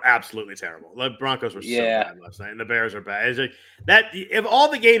are absolutely terrible. The Broncos were so bad last night, and the Bears are bad. It's like that. If all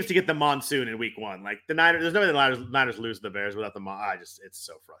the games to get the monsoon in week one, like the Niners, there's no way the Niners lose to the Bears without the it's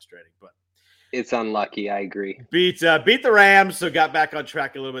so frustrating. But it's unlucky. I agree. Beat the Rams, so got back on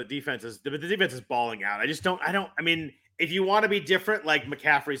track a little bit. The defense is balling out. I mean, if you want to be different, like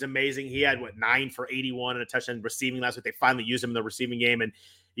McCaffrey's amazing. He had 9 for 81 and a touchdown receiving last week. They finally used him in the receiving game, and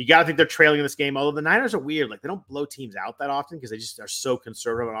you got to think they're trailing in this game. Although the Niners are weird. Like, they don't blow teams out that often because they just are so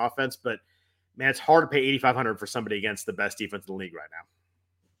conservative on offense. But, man, it's hard to pay $8,500 for somebody against the best defense in the league right now.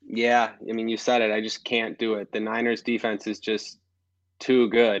 Yeah, I mean, you said it. I just can't do it. The Niners defense is just too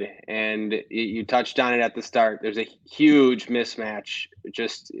good. And you touched on it at the start. There's a huge mismatch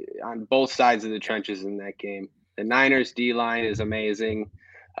just on both sides of the trenches in that game. The Niners D-line is amazing.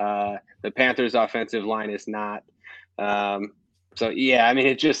 The Panthers offensive line is not. So, yeah, I mean,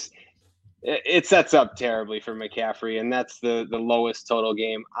 it sets up terribly for McCaffrey, and that's the lowest total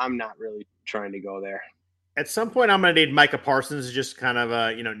game. I'm not really trying to go there. At some point, I'm going to need Micah Parsons to just kind of,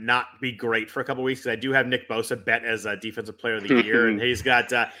 not be great for a couple of weeks, because I do have Nick Bosa bet as a defensive player of the year, and he's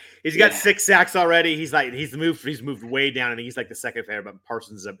got 6 sacks already. He's moved way down, and he's like the second favorite. But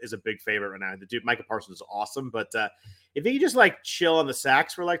Parsons is a big favorite right now. The dude, Micah Parsons is awesome, but if he just like chill on the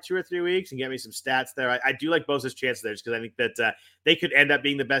sacks for like 2 or 3 weeks and get me some stats there, I do like Bosa's chances there, just because I think that they could end up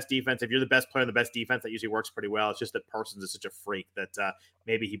being the best defense. If you're the best player in the best defense, that usually works pretty well. It's just that Parsons is such a freak that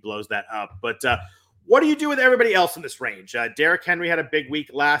maybe he blows that up, but. What do you do with everybody else in this range? Derrick Henry had a big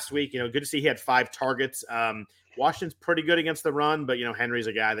week last week. Good to see he had 5 targets. Washington's pretty good against the run, but, Henry's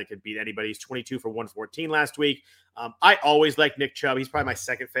a guy that could beat anybody. He's 22 for 114 last week. I always like Nick Chubb. He's probably my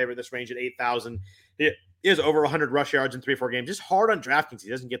second favorite in this range at 8,000. He has over 100 rush yards in 3 or 4 games. Just hard on DraftKings. He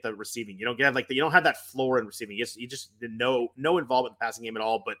doesn't get the receiving. You don't have that floor in receiving. He just no involvement in the passing game at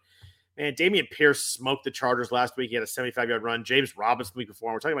all, but man, Dameon Pierce smoked the Chargers last week. He had a 75-yard run. James Robinson the week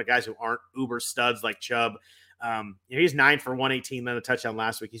before. We're talking about guys who aren't uber studs like Chubb. He's 9 for 118, then a touchdown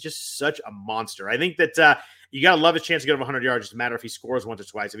last week. He's just such a monster. I think that you got to love his chance to get over 100 yards. It doesn't matter if he scores once or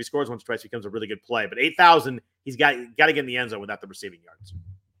twice. If he scores once or twice, it becomes a really good play. But 8,000, he's got to get in the end zone without the receiving yards.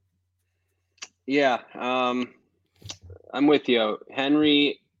 Yeah, I'm with you.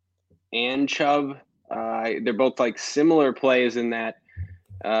 Henry and Chubb, they're both like similar plays in that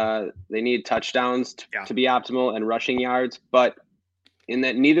they need touchdowns to be optimal and rushing yards, but in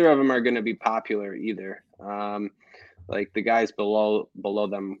that neither of them are going to be popular either. Like the guys below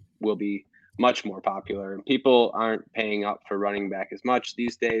them will be much more popular, and people aren't paying up for running back as much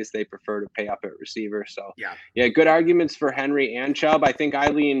these days. They prefer to pay up at receiver. So yeah, good arguments for Henry and Chubb. I think I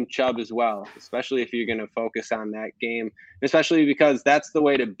lean Chubb as well, especially if you're going to focus on that game, especially because that's the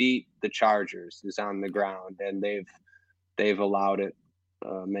way to beat the Chargers is on the ground, and they've allowed it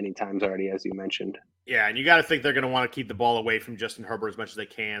many times already, as you mentioned. Yeah, and you got to think they're going to want to keep the ball away from Justin Herbert as much as they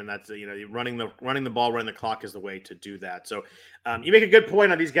can, and that's running the ball, running the clock is the way to do that. So you make a good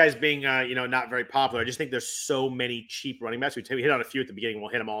point on these guys being not very popular. I just think there's so many cheap running backs. We hit on a few at the beginning.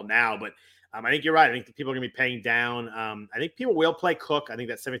 We'll hit them all now, but I think you're right. I think the people are going to be paying down. I think people will play Cook. I think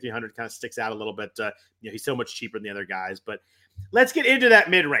that 7,300 kind of sticks out a little bit. He's so much cheaper than the other guys, but. Let's get into that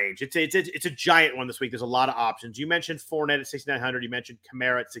mid-range. It's a giant one this week. There's a lot of options. You mentioned Fournette at 6,900. You mentioned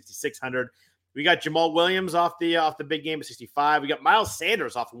Kamara at 6,600. We got Jamal Williams off the big game at 65. We got Miles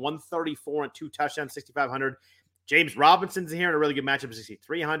Sanders off 134 and 2 touchdowns, 6,500. James Robinson's in here in a really good matchup at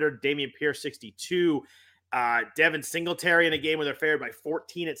 6,300. Dameon Pierce, 62. Devin Singletary in a game where they're favored by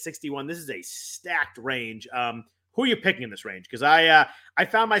 14 at 61. This is a stacked range. Who are you picking in this range? Because I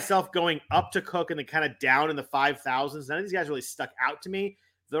found myself going up to Cook and then kind of down in the 5,000s. None of these guys really stuck out to me.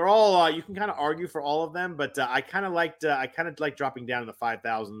 They're all you can kind of argue for all of them, but I kind of like dropping down in the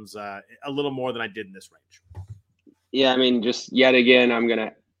 5,000s a little more than I did in this range. Yeah, I mean, just yet again, I'm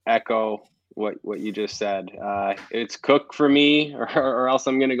gonna echo what you just said. It's Cook for me, or else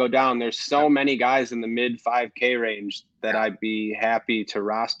I'm gonna go down. There's so many guys in the mid 5K range that I'd be happy to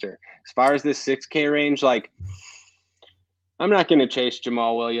roster. As far as this 6K range, like. I'm not going to chase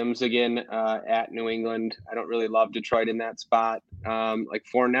Jamal Williams again at New England. I don't really love Detroit in that spot. Like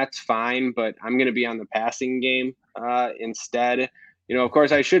Fournette's fine, but I'm going to be on the passing game instead. Of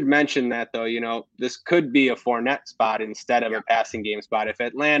course, I should mention that, though, this could be a Fournette spot instead of a passing game spot. If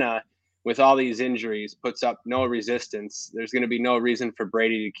Atlanta, with all these injuries, puts up no resistance, there's going to be no reason for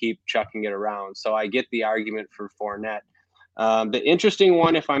Brady to keep chucking it around. So I get the argument for Fournette. The interesting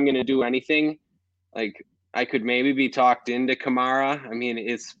one, if I'm going to do anything, like I could maybe be talked into Kamara. I mean,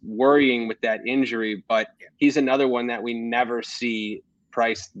 it's worrying with that injury, but he's another one that we never see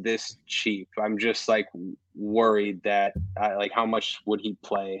priced this cheap. I'm just like worried that like how much would he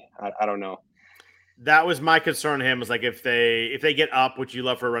play? I don't know. That was my concern. Him was like if they get up, which you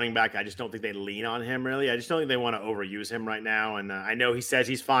love for a running back, I just don't think they lean on him really. I just don't think they want to overuse him right now. And I know he says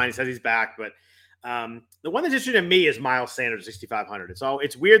he's fine. He says he's back, but the one that's interesting to me is Miles Sanders, 6,500.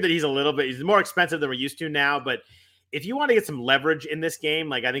 It's weird that he's more expensive than we're used to now. But if you want to get some leverage in this game,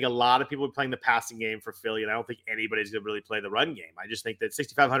 like I think a lot of people are playing the passing game for Philly, and I don't think anybody's going to really play the run game. I just think that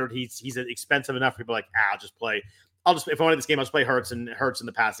 6,500, he's expensive enough. People are like, if I wanted this game, I'll just play Hurts in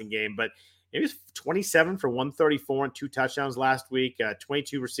the passing game, but. He was 27 for 134 and 2 touchdowns last week,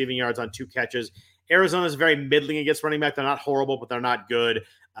 22 receiving yards on 2 catches. Arizona's very middling against running back. They're not horrible, but they're not good.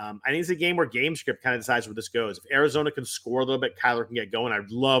 I think it's a game where game script kind of decides where this goes. If Arizona can score a little bit, Kyler can get going. I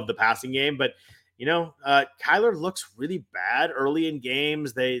love the passing game, but Kyler looks really bad early in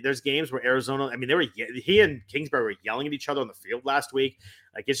games. There's games where Arizona, I mean, he and Kingsbury were yelling at each other on the field last week.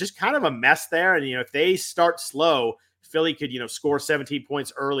 Like it's just kind of a mess there. And if they start slow, Philly could, score 17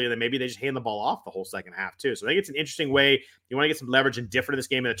 points early, and then maybe they just hand the ball off the whole second half too. So I think it's an interesting way. You want to get some leverage and different in this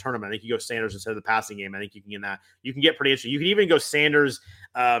game in a tournament. I think you go Sanders instead of the passing game. I think you can get that. You can get pretty interesting. You can even go Sanders,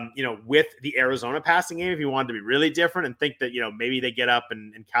 with the Arizona passing game if you wanted to be really different and think that, maybe they get up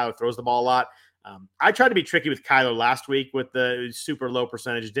and Kyler throws the ball a lot. I tried to be tricky with Kyler last week with the super low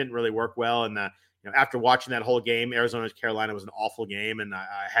percentage. It didn't really work well. And, after watching that whole game, Arizona-Carolina was an awful game, and I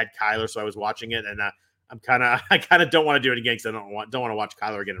had Kyler, so I was watching it, and I kind of don't want to do it again because I don't want to watch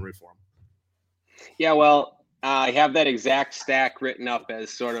Kyler again and root for him. Yeah, well, I have that exact stack written up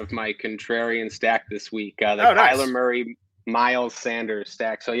as sort of my contrarian stack this week. Nice. Kyler Murray, Miles Sanders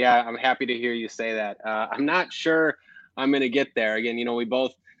stack. So yeah, I'm happy to hear you say that. I'm not sure I'm going to get there. Again, we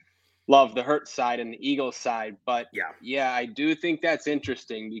both love the Hurts side and the Eagles side, but yeah, I do think that's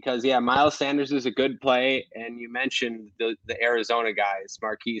interesting because Miles Sanders is a good play, and you mentioned the Arizona guys,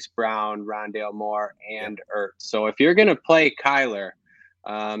 Marquise Brown, Rondale Moore, and Ertz. So if you're going to play Kyler,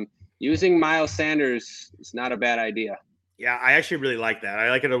 using Miles Sanders is not a bad idea. Yeah, I actually really like that. I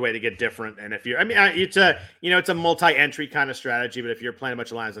like it a way to get different. And if it's a multi-entry kind of strategy, but if you're playing a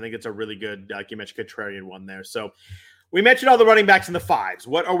bunch of lines, I think it's a really good, like you mentioned, contrarian one there. So. We mentioned all the running backs in the 5s.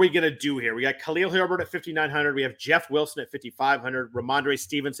 What are we going to do here? We got Khalil Herbert at 5,900. We have Jeff Wilson at 5,500. Ramondre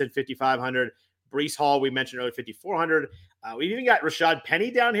Stevenson, 5,500. Breece Hall, we mentioned earlier, 5,400. We've even got Rashad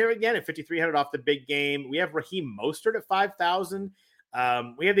Penny down here again at 5,300 off the big game. We have Raheem Mostert at 5,000.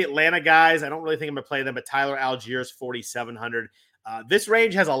 We have the Atlanta guys. I don't really think I'm going to play them, but Tyler Algiers, 4,700. This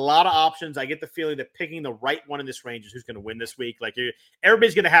range has a lot of options. I get the feeling that picking the right one in this range is who's going to win this week. Like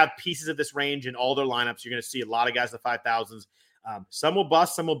everybody's going to have pieces of this range in all their lineups. You're going to see a lot of guys in the 5,000s. Some will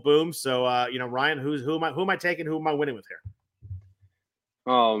bust, some will boom. So, Ryan, who am I taking? Who am I winning with here?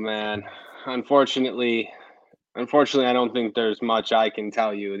 Oh man, unfortunately, I don't think there's much I can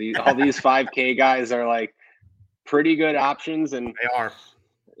tell you. All these 5K guys are like pretty good options, and they are.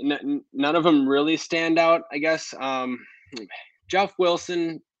 None of them really stand out, I guess. Jeff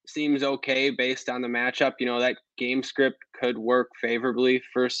Wilson seems okay based on the matchup. That game script could work favorably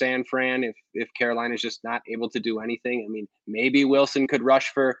for San Fran if Carolina's just not able to do anything. I mean, maybe Wilson could rush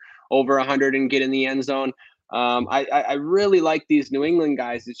for over 100 and get in the end zone. I really like these New England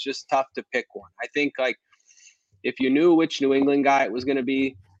guys. It's just tough to pick one. I think like if you knew which New England guy it was going to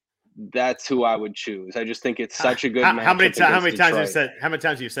be, that's who I would choose. I just think it's such a good matchup. How many times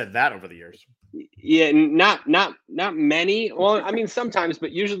have you said that over the years? Yeah, not many. Well, I mean, sometimes,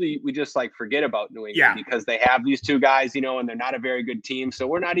 but usually we just like forget about New England because they have these two guys, and they're not a very good team. So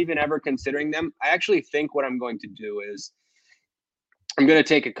we're not even ever considering them. I actually think what I'm going to do is I'm going to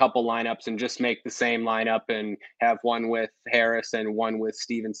take a couple lineups and just make the same lineup and have one with Harris and one with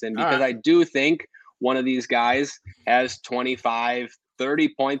Stevenson, because I do think one of these guys has 25,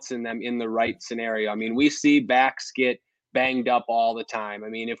 30 points in them in the right scenario. I mean, we see backs get banged up all the time. I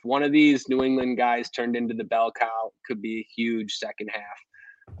mean, if one of these New England guys turned into the bell cow, could be a huge second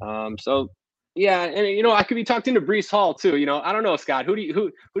half. So yeah, and I could be talked into Breece Hall too. I don't know, Scott. Who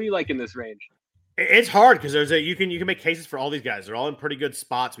do you like in this range? It's hard because you can make cases for all these guys. They're all in pretty good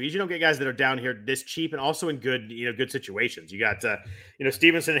spots. We usually don't get guys that are down here this cheap and also in good situations. You got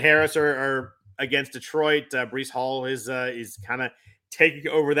Stevenson and Harris are against Detroit. Breece Hall is kind of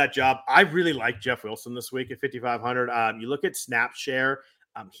taking over that job. I really like Jeff Wilson this week at 5,500. You look at snap share.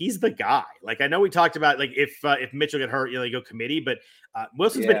 He's the guy. Like, I know we talked about like if Mitchell get hurt, you go committee, but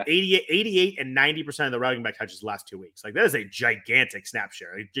Wilson's been 88 and 90% of the running back touches the last 2 weeks. Like, that is a gigantic snap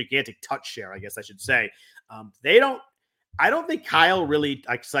share, a gigantic touch share, I guess I should say. I don't think Kyle really,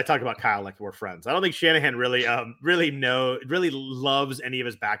 because I talk about Kyle like we're friends. I don't think Shanahan really loves any of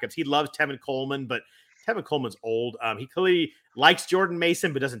his backups. He loves Tevin Coleman, but Tevin Coleman's old. He clearly likes Jordan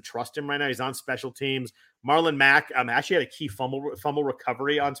Mason, but doesn't trust him right now. He's on special teams. Marlon Mack actually had a key fumble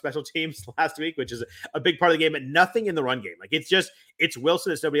recovery on special teams last week, which is a big part of the game, but nothing in the run game. Like it's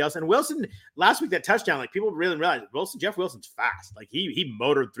Wilson, it's nobody else. And Wilson last week, that touchdown, like people really realize Jeff Wilson's fast. Like he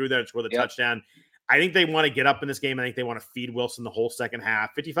motored through there and scored the touchdown. I think they want to get up in this game. I think they want to feed Wilson the whole second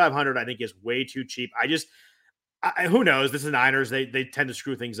half. 5,500, I think, is way too cheap. Who knows? This is Niners. They tend to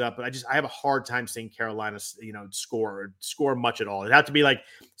screw things up, but I have a hard time seeing Carolina, score much at all. It'd have to be like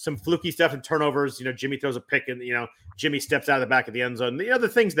some fluky stuff and turnovers. Jimmy throws a pick and, Jimmy steps out of the back of the end zone. The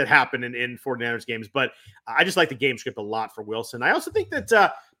things that happen in 49ers games, but I just like the game script a lot for Wilson. I also think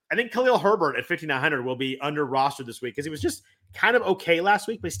that I think Khalil Herbert at 5,900 will be under rostered this week because he was just kind of okay last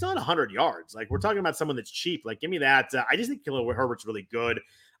week, but he's still at 100 yards. Like, we're talking about someone that's cheap. Like, give me that. I just think Khalil Herbert's really good.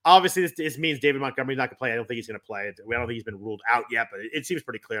 Obviously, this means David Montgomery's not going to play. I don't think he's going to play. I don't think he's been ruled out yet, but it seems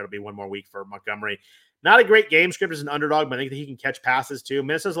pretty clear it'll be one more week for Montgomery. Not a great game script as an underdog, but I think that he can catch passes too.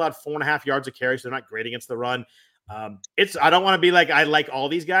 Minnesota's allowed 4.5 yards of carry, so they're not great against the run. I don't want to be like I like all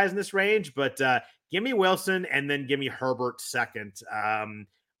these guys in this range, but give me Wilson and then give me Herbert second.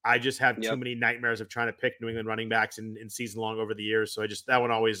 I just have too many nightmares of trying to pick New England running backs in season long over the years. So that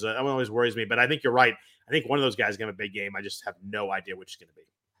one always worries me. But I think you're right. I think one of those guys is going to have a big game. I just have no idea which it's going to be.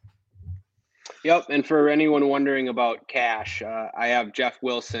 Yep. And for anyone wondering about cash, I have Jeff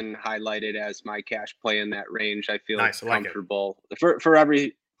Wilson highlighted as my cash play in that range. I feel comfortable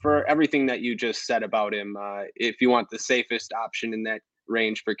for everything that you just said about him. If you want the safest option in that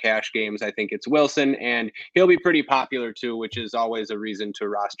range for cash games, I think it's Wilson, and he'll be pretty popular too, which is always a reason to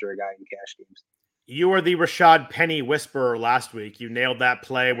roster a guy in cash games. You were the Rashad Penny whisperer last week. You nailed that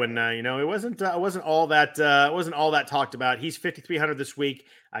play when it wasn't all that talked about. He's 5,300 this week.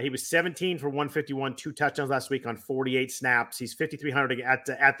 He was 17 for 151, 2 touchdowns last week on 48 snaps. He's 5,300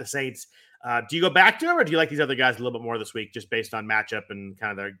 at the Saints. Do you go back to him, or do you like these other guys a little bit more this week, just based on matchup and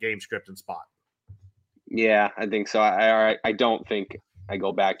kind of their game script and spot? Yeah, I think so. I don't think I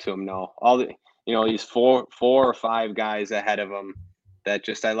go back to him. No, these four or five guys ahead of him that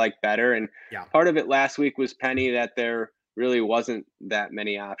just I like better. And part of it last week was Penny, that there really wasn't that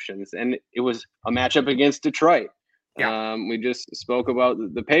many options, and it was a matchup against Detroit. We just spoke about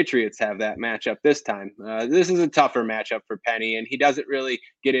the Patriots have that matchup this time. This is a tougher matchup for Penny, and he doesn't really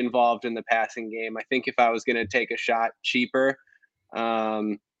get involved in the passing game. I think if I was going to take a shot cheaper,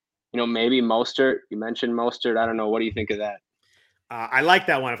 maybe Mostert. You mentioned Mostert. I don't know. What do you think of that? I like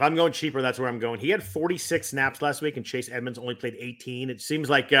that one. If I'm going cheaper, that's where I'm going. He had 46 snaps last week, and Chase Edmonds only played 18. It seems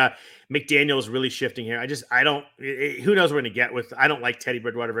like McDaniel is really shifting here. Who knows what we're going to get with. I don't like Teddy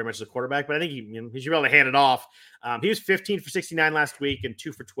Bridgewater very much as a quarterback, but I think he should be able to hand it off. He was 15 for 69 last week and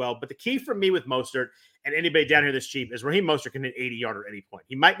 2 for 12. But the key for me with Mostert and anybody down here that's cheap is Raheem Mostert can hit 80-yarder at any point.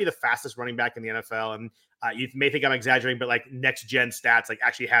 He might be the fastest running back in the NFL, and you may think I'm exaggerating, but like next-gen stats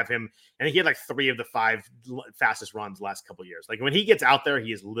actually have him. I think he had 3 of the 5 fastest runs the last couple of years. When he gets out there,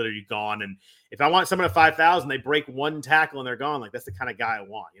 he is literally gone. And if I want someone at 5,000, they break one tackle and they're gone. That's the kind of guy I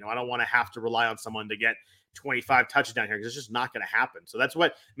want. I don't want to have to rely on someone to get 25 touches down here because it's just not going to happen. So that's why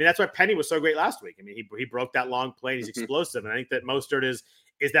Penny was so great last week. He broke that long play. He's explosive. And I think that Mostert is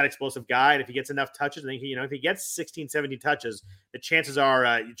that explosive guy. And if he gets enough touches, I think if he gets 16, 17 touches, the chances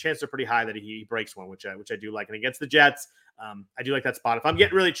are pretty high that he breaks one, which I do like. And against the Jets, I do like that spot. If I'm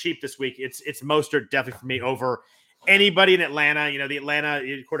getting really cheap this week, it's Mostert definitely for me over anybody in Atlanta. The Atlanta,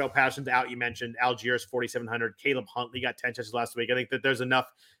 Cordell Patterson's out. You mentioned Algiers 4,700. Caleb Huntley got 10 touches last week. I think that there's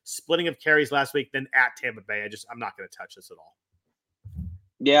enough splitting of carries last week. Then at Tampa Bay, I'm not going to touch this at all.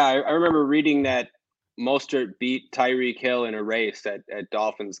 Yeah, I remember reading that Mostert beat Tyreek Hill in a race at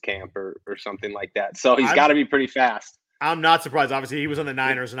Dolphins camp or something like that. So he's got to be pretty fast. I'm not surprised. Obviously, he was on the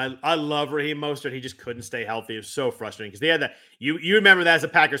Niners, and I love Raheem Mostert. He just couldn't stay healthy. It was so frustrating because they had that. You remember that as a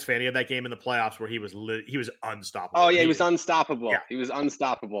Packers fan. He had that game in the playoffs where he was unstoppable. Oh yeah, he was unstoppable. Yeah. He was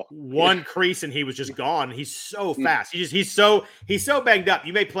unstoppable. One crease and he was just gone. He's so fast. He's so banged up.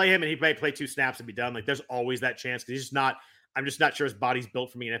 You may play him and he may play 2 snaps and be done. There's always that chance because he's just not. I'm just not sure his body's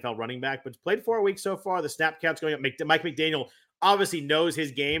built for me NFL running back. But he's played 4 weeks so far. The snap count's going up. Mike McDaniel obviously knows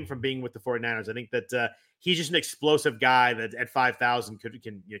his game from being with the 49ers. I think that he's just an explosive guy that at 5,000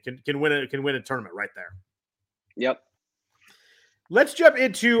 can win a tournament right there. Yep. Let's jump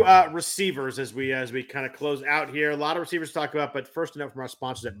into receivers as we kind of close out here. A lot of receivers to talk about, but first enough from our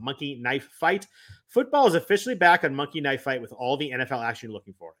sponsors at Monkey Knife Fight. Football is officially back on Monkey Knife Fight with all the NFL action you're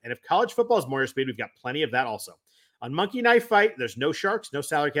looking for. And if college football is more your speed, we've got plenty of that also. On Monkey Knife Fight, there's no sharks, no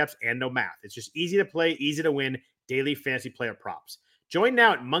salary caps, and no math. It's just easy to play, easy to win, daily fantasy player props. Join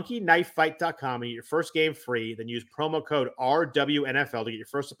now at monkeyknifefight.com and get your first game free. Then use promo code RWNFL to get your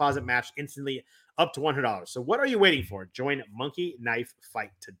first deposit matched instantly up to $100. So what are you waiting for? Join Monkey Knife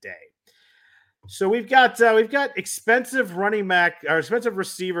Fight today. So we've got expensive running back or expensive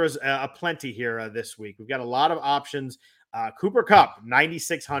receivers aplenty here this week. We've got a lot of options. Cooper Kupp,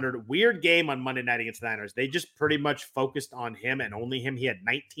 9,600. Weird game on Monday night against the Niners. They just pretty much focused on him and only him. He had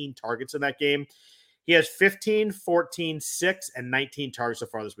 19 targets in that game. He has 15, 14, 6, and 19 targets so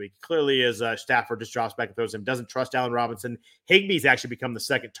far this week. Clearly, as Stafford just drops back and throws him, doesn't trust Allen Robinson. Higbee's actually become the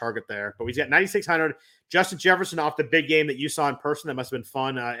second target there. But he's got 9,600. Justin Jefferson off the big game that you saw in person. That must have been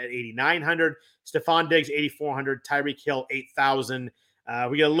fun at 8,900. Stephon Diggs, 8,400. Tyreek Hill, 8,000.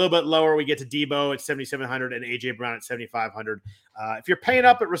 We get a little bit lower. We get to Debo at 7,700 and A.J. Brown at 7,500. If you're paying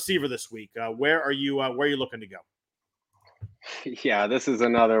up at receiver this week, where are you looking to go? Yeah, this is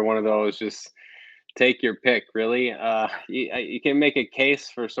another one of those just – take your pick, really. You can make a case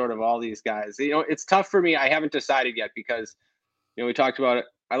for sort of all these guys. It's tough for me. I haven't decided yet because, we talked about it.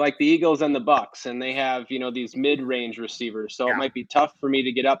 I like the Eagles and the Bucks, and they have, these mid-range receivers. So It might be tough for me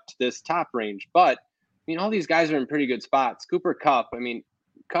to get up to this top range. But, all these guys are in pretty good spots. Cooper Kupp,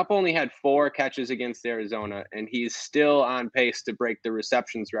 Kupp only had 4 catches against Arizona, and he's still on pace to break the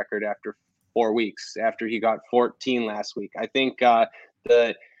receptions record after 4 weeks, after he got 14 last week. I think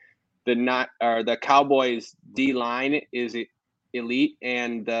the Cowboys D line is elite,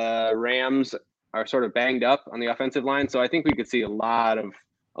 and the Rams are sort of banged up on the offensive line. So I think we could see a lot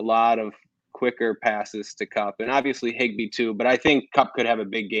of quicker passes to Kupp, and obviously Higbee too. But I think Kupp could have a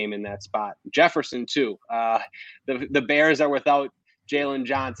big game in that spot. Jefferson too. The Bears are without Jalen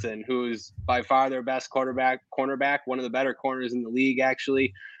Johnson, who's by far their best cornerback, one of the better corners in the league,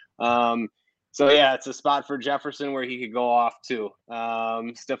 actually. So, yeah, it's a spot for Jefferson where he could go off, too.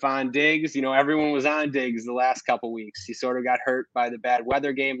 Stephon Diggs, everyone was on Diggs the last couple weeks. He sort of got hurt by the bad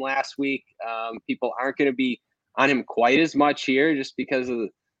weather game last week. People aren't going to be on him quite as much here just because of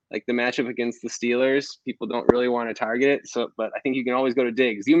the matchup against the Steelers. People don't really want to target it. But I think you can always go to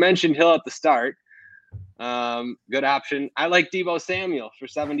Diggs. You mentioned Hill at the start. Good option. I like Deebo Samuel for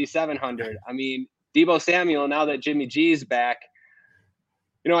 7,700. Deebo Samuel, now that Jimmy G's back,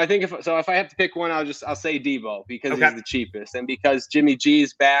 I think if I have to pick one, I'll say Deebo because he's the cheapest, and because Jimmy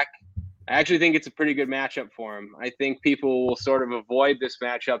G's back, I actually think it's a pretty good matchup for him. I think people will sort of avoid this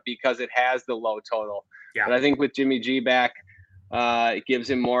matchup because it has the low total. Yeah. But I think with Jimmy G back, it gives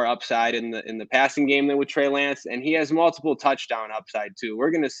him more upside in the passing game than with Trey Lance, and he has multiple touchdown upside too.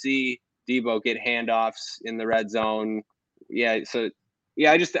 We're going to see Deebo get handoffs in the red zone. Yeah, so.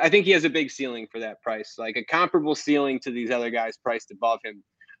 Yeah, I think he has a big ceiling for that price, like a comparable ceiling to these other guys priced above him.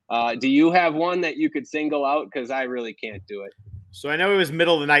 Do you have one that you could single out? Because I really can't do it. So I know it was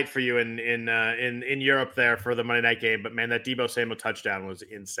middle of the night for you in Europe there for the Monday night game, but man, that Deebo Samuel touchdown was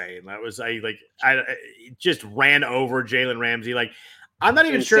insane. That was I just ran over Jalen Ramsey. I'm not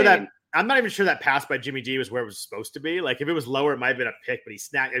even sure that pass by Jimmy G was where it was supposed to be. If it was lower, it might have been a pick, but he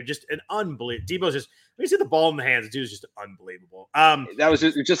snapped. It was just an unbelievable. Deebo's just when you see the ball in the hands, the dude is just unbelievable. That was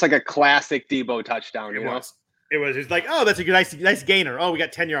just like a classic Deebo touchdown. It was like, oh, that's a good, nice gainer. Oh, we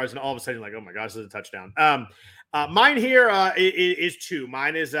got 10 yards, and all of a sudden, oh my gosh, this is a touchdown. Mine here is 2.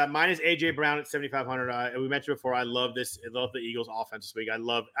 Mine is A.J. Brown at 7,500. We mentioned before, I love this. I love the Eagles' offense this week. I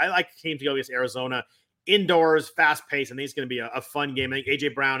like team to go against Arizona. Indoors, fast pace. I think it's going to be a fun game. I think A.J.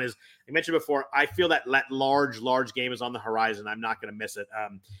 Brown is, I mentioned before, I feel that large game is on the horizon. I'm not going to miss it.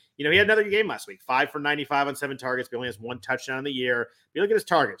 He had another game last week, 5 for 95 on 7 targets, but only has 1 touchdown in the year. If you look at his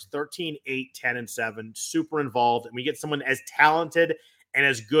targets, 13, 8, 10, and 7, super involved. And we get someone as talented and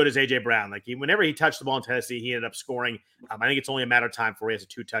as good as A.J. Brown. Whenever he touched the ball in Tennessee, he ended up scoring. I think it's only a matter of time before he has a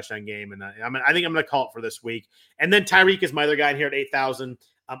 2-touchdown game. And I think I'm going to call it for this week. And then Tyreek is my other guy in here at 8,000.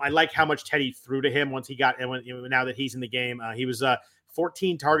 I like how much Teddy threw to him once he got now that he's in the game. He was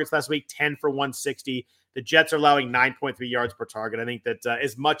 14 targets last week, 10 for 160. The Jets are allowing 9.3 yards per target. I think that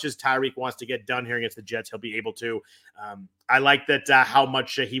as much as Tyreek wants to get done here against the Jets, he'll be able to. I like that how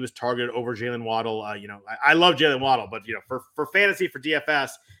much he was targeted over Jalen Waddle. I love Jalen Waddle, but for fantasy, for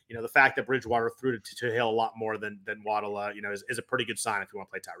DFS, the fact that Bridgewater threw to Hill a lot more than Waddle, is a pretty good sign if you want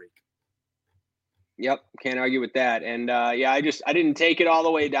to play Tyreek. Yep, can't argue with that. And I didn't take it all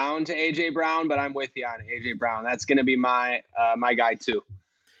the way down to A.J. Brown, but I'm with you on A.J. Brown. That's going to be my guy too.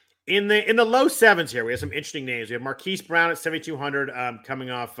 In the low sevens here, we have some interesting names. We have Marquise Brown at 7,200, coming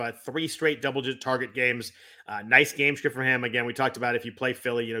off 3 straight double-digit target games. Nice game script for him. Again, we talked about if you play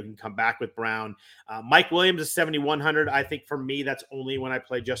Philly, you can come back with Brown. Mike Williams is 7,100. I think for me, that's only when I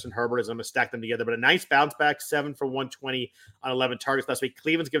play Justin Herbert, as I'm going to stack them together. But a nice bounce back, 7 for 120 on 11 targets last week.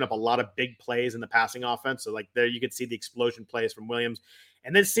 Cleveland's given up a lot of big plays in the passing offense. So, there you could see the explosion plays from Williams.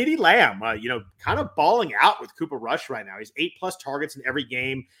 And then CeeDee Lamb, kind of balling out with Cooper Rush right now. He's 8+ targets in every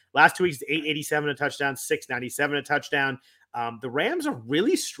game. Last 2 weeks, 887 a touchdown, 697 a touchdown. The Rams are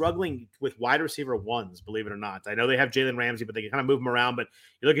really struggling with wide receiver ones, believe it or not. I know they have Jalen Ramsey, but they can kind of move him around. But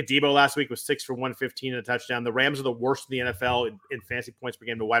you look at Debo last week was 6 for 115 and a touchdown. The Rams are the worst in the NFL in fantasy points per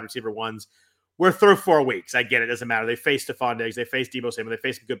game to wide receiver ones. We're through 4 weeks. I get it. Doesn't matter. They face Stephon Diggs. They face Debo Samuel. They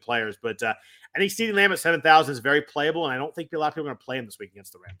face some good players. But I think CeeDee Lamb at 7,000 is very playable, and I don't think a lot of people are going to play him this week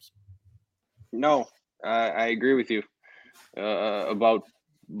against the Rams. No, I agree with you about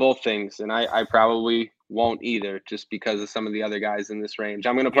both things, and I probably won't either just because of some of the other guys in this range.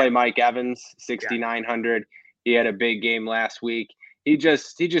 I'm going to play Mike Evans, 6,900. He had a big game last week. He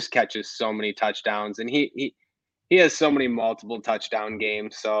just catches so many touchdowns, and he has so many multiple touchdown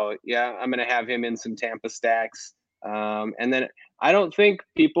games. So, yeah, I'm going to have him in some Tampa stacks. And then I don't think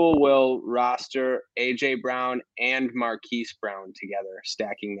people will roster A.J. Brown and Marquise Brown together,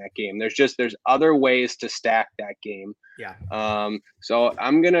 stacking that game. There's other ways to stack that game. Yeah. So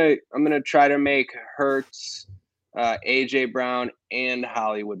I'm gonna try to make Hurts, A.J. Brown, and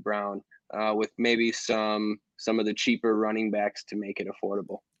Hollywood Brown with maybe some of the cheaper running backs to make it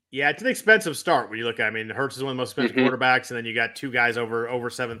affordable. Yeah, it's an expensive start when you look at it. I mean, Hurts is one of the most expensive quarterbacks, and then you got 2 guys over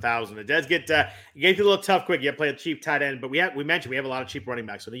 7,000. It does get a little tough quick. You have to play a cheap tight end, but we mentioned we have a lot of cheap running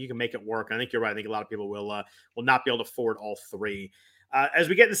backs, so I think you can make it work. And I think you're right. I think a lot of people will not be able to afford all 3. As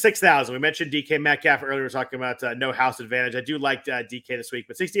we get to 6,000, we mentioned DK Metcalf earlier. We were talking about no house advantage. I do like DK this week,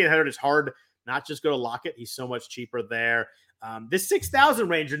 but 6,800 is hard. Not just go to Lockett. He's so much cheaper there. This 6,000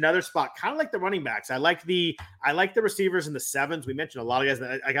 range, another spot, kind of like the running backs. I like the receivers in the 7s. We mentioned a lot of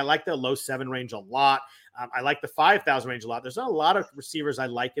guys. I like the low 7 range a lot. I like the 5,000 range a lot. There's not a lot of receivers I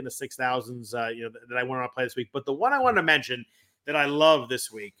like in the 6,000s, that I want to play this week. But the one I wanted to mention that I love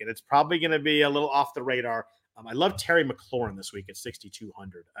this week, and it's probably going to be a little off the radar. I love Terry McLaurin this week at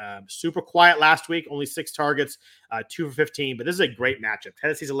 6,200. Super quiet last week, only 6 targets, 2 for 15. But this is a great matchup.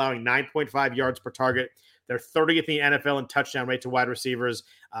 Tennessee's allowing 9.5 yards per target. They're 30th in the NFL in touchdown rate to wide receivers.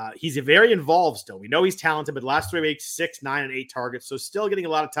 He's very involved still. We know he's talented, but the last 3 weeks, 6, 9, and 8 targets. So still getting a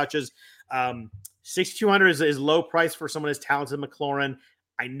lot of touches. 6,200 is low price for someone as talented as McLaurin.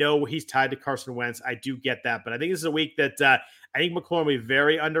 I know he's tied to Carson Wentz. I do get that. But I think this is a week that I think McLaurin will be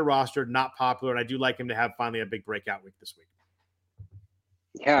very under-rostered, not popular, and I do like him to have finally a big breakout week this week.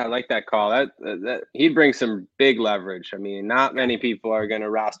 Yeah, I like that call. That he'd bring some big leverage. I mean, not many people are going to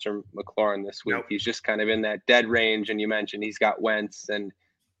roster McLaurin this week. Nope. He's just kind of in that dead range, and you mentioned he's got Wentz, and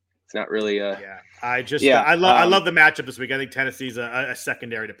it's not really a. Yeah, I love the matchup this week. I think Tennessee's a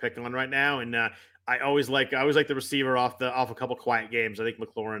secondary to pick on right now, and I always like the receiver off a couple quiet games. I think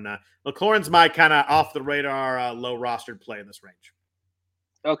McLaurin's my kind of off the radar, low rostered play in this range.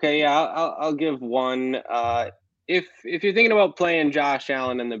 Okay, yeah, I'll give one. If you're thinking about playing Josh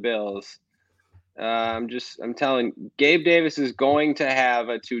Allen and the Bills, I'm telling Gabe Davis is going to have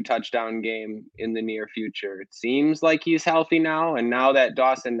a 2-touchdown game in the near future. It seems like he's healthy now, and now that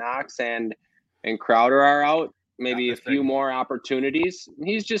Dawson Knox and Crowder are out, maybe a few more opportunities.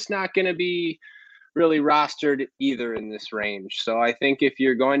 He's just not going to be really rostered either in this range. So I think if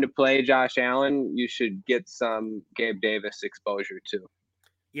you're going to play Josh Allen, you should get some Gabe Davis exposure too.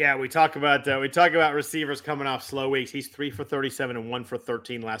 Yeah, we talk about receivers coming off slow weeks. He's 3 for 37 and 1 for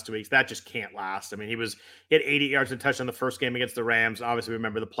 13 last 2 weeks. That just can't last. I mean, he had 80 yards and touchdown the first game against the Rams. Obviously,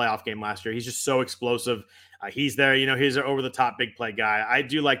 remember the playoff game last year. He's just so explosive. He's there. He's an over-the-top big play guy. I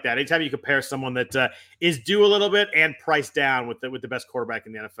do like that. Anytime you compare someone that is due a little bit and priced down with the best quarterback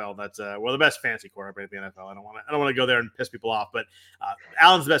in the NFL, that's the best fantasy quarterback in the NFL. I don't want to go there and piss people off, but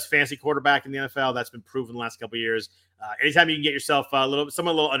Allen's the best fantasy quarterback in the NFL. That's been proven the last couple of years. Anytime you can get yourself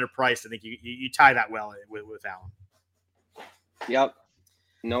someone a little underpriced, I think you tie that well with Allen. Yep.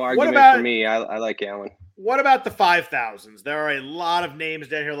 No argument for me. I like Allen. What about the 5,000s? There are a lot of names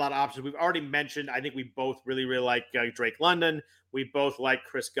down here, a lot of options. We've already mentioned, I think we both really, really like Drake London. We both like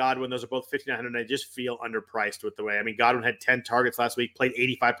Chris Godwin. Those are both 5,900. I just feel underpriced with the way. I mean, Godwin had 10 targets last week, played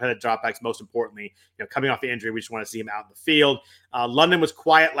 85% of dropbacks. Most importantly, coming off the injury, we just want to see him out in the field. London was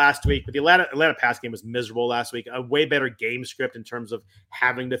quiet last week, but the Atlanta pass game was miserable last week. A way better game script in terms of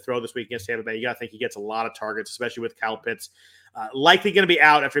having to throw this week against Tampa Bay. You got to think he gets a lot of targets, especially with Kyle Pitts. Likely going to be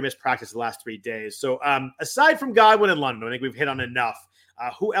out after he missed practice the last 3 days. So aside from Godwin and London, I think we've hit on enough.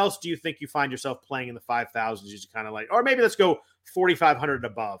 Who else do you think you find yourself playing in the 5,000s? Just kind of like, or maybe let's go 4,500 and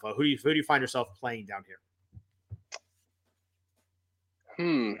above. Who do you find yourself playing down here?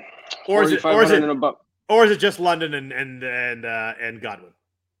 Or is it just London and Godwin?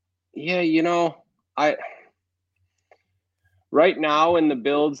 Yeah, right now in the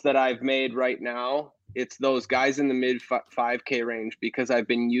builds that I've made right now, it's those guys in the mid 5K range because I've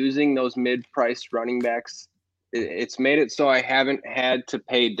been using those mid-priced running backs. It's made it so I haven't had to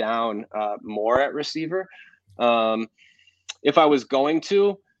pay down more at receiver. If I was going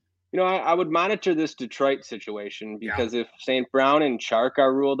to, I would monitor this Detroit situation because if St. Brown and Chark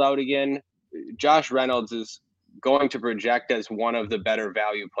are ruled out again, Josh Reynolds is going to project as one of the better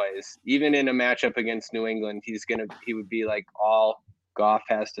value plays. Even in a matchup against New England, he would be like all Goff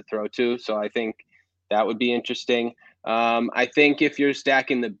has to throw to. So I think that would be interesting. I think if you're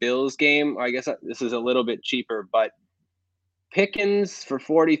stacking the Bills game, I guess this is a little bit cheaper, but Pickens for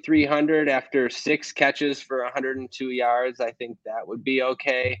 4,300 after 6 catches for 102 yards, I think that would be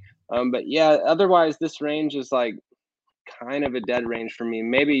okay. But yeah, otherwise this range is like kind of a dead range for me.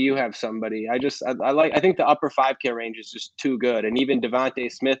 Maybe you have somebody. I think the upper 5K range is just too good. And even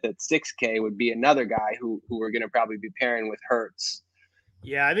Devontae Smith at 6K would be another guy who we're going to probably be pairing with Hurts.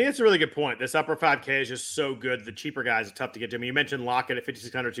 Yeah, I think that's a really good point. This upper 5K is just so good. The cheaper guys are tough to get to. I mean, you mentioned Lockett at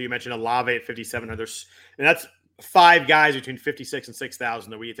 5,600 too. You mentioned Olave at 5,700. And that's 5 guys between 56 and 6,000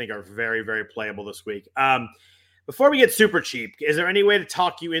 that we think are very, very playable this week. Before we get super cheap, is there any way to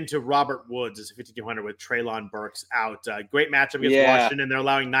talk you into Robert Woods as a 5,200 with Treylon Burks out? Great matchup against Washington. They're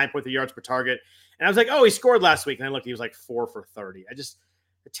allowing 9.3 yards per target. And I was like, oh, he scored last week. And I looked, he was like 4 for 30.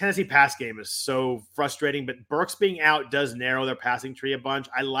 The Tennessee pass game is so frustrating, but Burks being out does narrow their passing tree a bunch.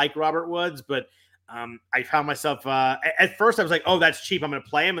 I like Robert Woods, but I found myself at first I was like, oh, that's cheap. I'm going to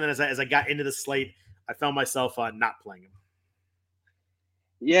play him. And then as I got into the slate, I found myself not playing him.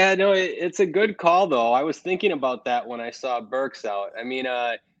 Yeah, no, it's a good call, though. I was thinking about that when I saw Burks out. I mean,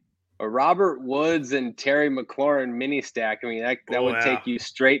 a Robert Woods and Terry McLaurin mini stack. I mean, that would take you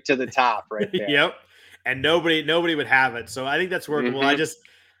straight to the top right there. Yep. And nobody would have it. So I think that's workable. Mm-hmm.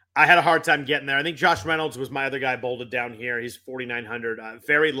 I had a hard time getting there. I think Josh Reynolds was my other guy bolted down here. He's 4,900.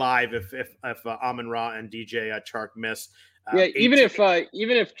 Very live if Amon-Ra and DJ Chark miss. Even if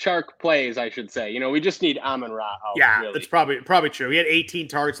Chark plays, I should say. We just need Amon-Ra out. Yeah, really. That's probably true. He had 18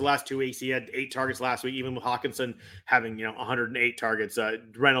 targets the last 2 weeks. He had 8 targets last week, even with Hawkinson having 108 targets.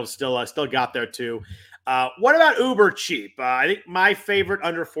 Reynolds still got there too. What about uber cheap? I think my favorite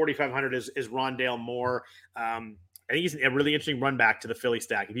under 4,500 is Rondale Moore. I think he's a really interesting run back to the Philly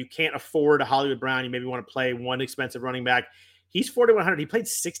stack. If you can't afford a Hollywood Brown, you maybe want to play one expensive running back. He's 4,100. He played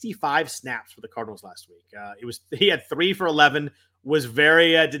 65 snaps for the Cardinals last week. He had 3 for 11. Was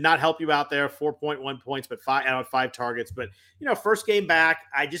very did not help you out there. 4.1 points, but 5 targets. But first game back.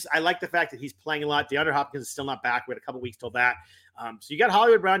 I like the fact that he's playing a lot. DeAndre Hopkins is still not back. We had a couple weeks till that. So you got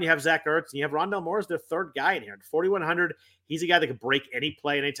Hollywood Brown, you have Zach Ertz, and you have Rondale Moore as their third guy in here. At 4,100, he's a guy that could break any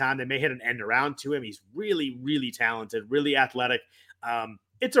play anytime. They may hit an end around to him. He's really, really talented, really athletic.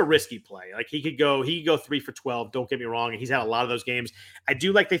 It's a risky play. Like he could go 3 for 12. Don't get me wrong. He's had a lot of those games. I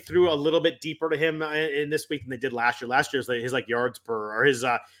do like they threw a little bit deeper to him in this week than they did last year. Last year's his yards per or his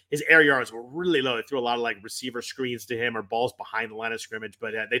air yards were really low. They threw a lot of receiver screens to him or balls behind the line of scrimmage,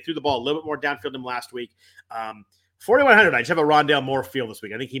 but they threw the ball a little bit more downfield than him last week. 4,100. I just have a Rondale Moore feel this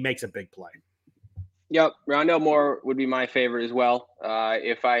week. I think he makes a big play. Yep, Rondale Moore would be my favorite as well.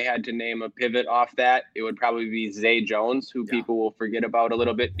 If I had to name a pivot off that, it would probably be Zay Jones, who people will forget about a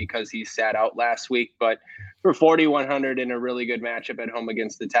little bit because he sat out last week. But for 4,100 in a really good matchup at home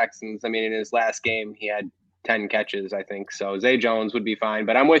against the Texans, I mean, in his last game, he had 10 catches, I think. So Zay Jones would be fine.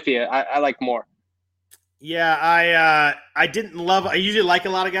 But I'm with you. I like Moore. Yeah, I didn't love. I usually like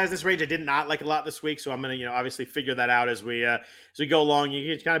a lot of guys this range. I did not like a lot this week, so I'm gonna obviously figure that out as we go along.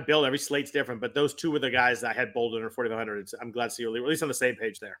 You can kind of build. Every slate's different, but those two were the guys that I had bolded under 4,500. I'm glad to see you at least on the same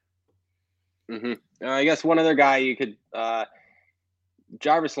page there. Mm-hmm. I guess one other guy you could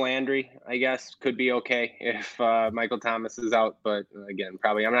Jarvis Landry, I guess, could be okay if Michael Thomas is out, but again,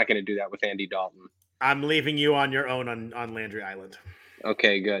 probably I'm not going to do that with Andy Dalton. I'm leaving you on your own on Landry Island.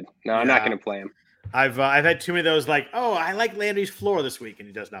 Okay, good. No, I'm not going to play him. I've had too many of those I like Landry's floor this week and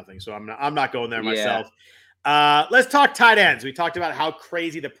he does nothing. So I'm not going there myself. Let's talk tight ends. We talked about how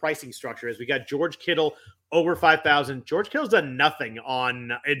crazy the pricing structure is. We got George Kittle over 5,000. George Kittle's done nothing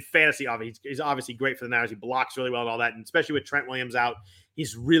in fantasy. He's obviously great for the Niners. He blocks really well and all that. And especially with Trent Williams out,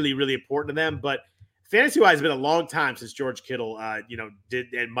 he's really, really important to them. But fantasy-wise, it's been a long time since George Kittle,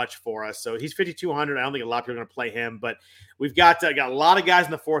 did much for us. So he's 5,200. I don't think a lot of people are going to play him, but we've got a lot of guys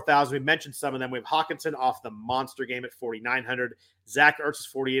in the 4,000. We mentioned some of them. We have Hawkinson off the monster game at 4,900. Zach Ertz is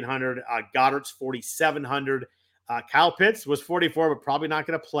 4,800. Goddard's 4,700. Kyle Pitts was 44, but probably not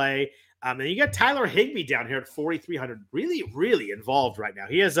going to play. And you got Tyler Higbee down here at 4,300. Really, really involved right now.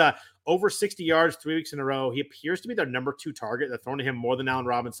 He has over 60 yards 3 weeks in a row. He appears to be their number 2 target. They're throwing to him more than Allen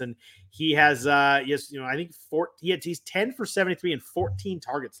Robinson. He has, I think he's 10 for 73 and 14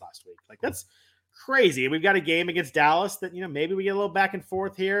 targets last week. Like, that's crazy. And we've got a game against Dallas that, maybe we get a little back and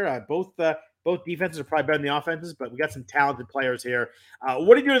forth here. Both defenses are probably better than the offenses, but we got some talented players here.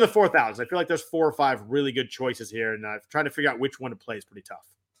 What are you doing in the 4,000? I feel like there's 4 or 5 really good choices here, and trying to figure out which one to play is pretty tough.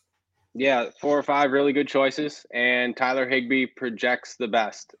 Yeah, 4 or 5 really good choices, and Tyler Higbee projects the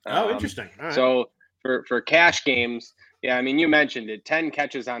best. Interesting. All right. So for cash games, yeah, I mean, you mentioned it, 10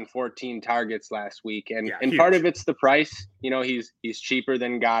 catches on 14 targets last week, and part of it's the price. He's cheaper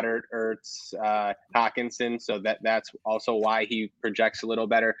than Goddard, Ertz, Hawkinson, so that's also why he projects a little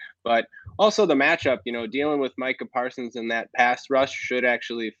better. But also the matchup, dealing with Micah Parsons in that pass rush should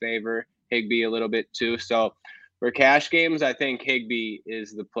actually favor Higbee a little bit too. So for cash games, I think Higbee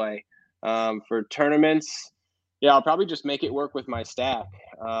is the play. For tournaments, I'll probably just make it work with my stack.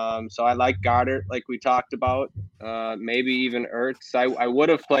 So I like Goddard, like we talked about, maybe even Ertz. I would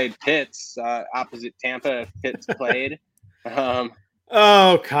have played Pitts opposite Tampa if Pitts played. Kyle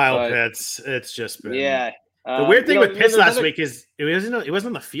Pitts. It's just been the weird thing with Pitts last week is he wasn't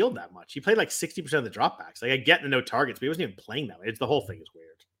on the field that much. He played like 60% of the dropbacks. Like, I get the no targets, but he wasn't even playing that way. The whole thing is weird.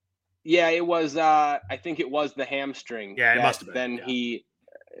 Yeah, it was. I think it was the hamstring. Yeah, it must have been.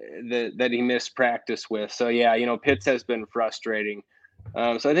 Then he missed practice with. So Pitts has been frustrating.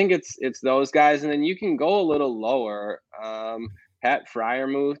 So I think it's those guys, and then you can go a little lower. Pat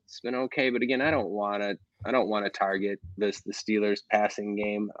Freiermuth's been okay, but again, I don't want to target the Steelers passing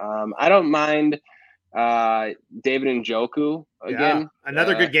game. I don't mind David Njoku again. Yeah,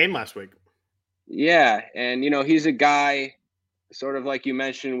 another good game last week. Yeah, and he's a guy, sort of like you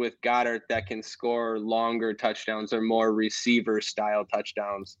mentioned with Goddard, that can score longer touchdowns or more receiver-style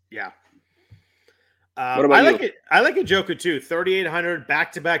touchdowns. Yeah. What about you? I like Njoku too. 3,800,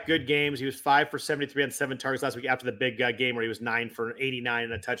 back-to-back good games. He was 5 for 73 on 7 targets last week after the big game where he was 9 for 89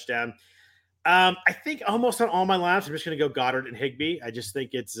 and a touchdown. I think almost on all my lineups, I'm just going to go Goddard and Higbee. I just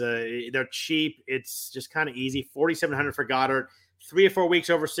think it's they're cheap. It's just kind of easy. 4,700 for Goddard. 3 or 4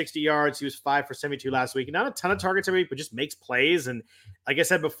 weeks over 60 yards. He was 5 for 72 last week. Not a ton of targets every week, but just makes plays. And like I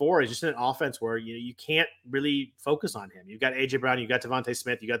said before, it's just an offense where you can't really focus on him. You've got A.J. Brown, you've got Devontae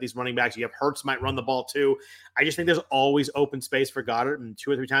Smith, you got these running backs, you have Hurts might run the ball too. I just think there's always open space for Goddard, and 2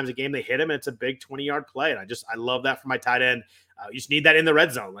 or 3 times a game they hit him, and it's a big 20-yard play. And I love that for my tight end. You just need that in the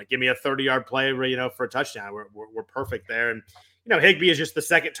red zone. Like, give me a 30-yard play, for a touchdown. We're perfect there. And Higbee is just the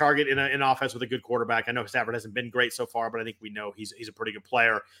second target in an offense with a good quarterback. I know Stafford hasn't been great so far, but I think we know he's a pretty good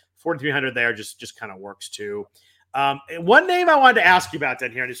player. 4,300 there just kind of works too. One name I wanted to ask you about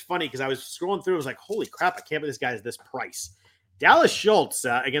then here, and it's funny because I was scrolling through, I was like, holy crap, I can't believe this guy is this price. Dallas Schultz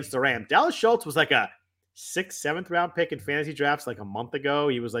against the Rams. Dallas Schultz was like a 6th, 7th round pick in fantasy drafts like a month ago.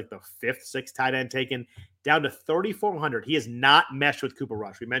 He was like the 5th, 6th tight end taken, down to 3,400. He has not meshed with Cooper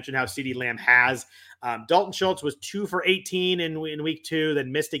Rush. We mentioned how CeeDee Lamb has. Dalton Schultz was 2 for 18 in week 2,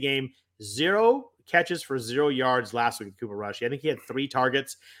 then missed a game. 0 catches for 0 yards last week with Cooper Rush. I think he had 3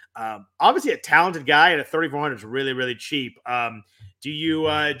 targets. Obviously a talented guy, and at 3,400 is really, really cheap. Do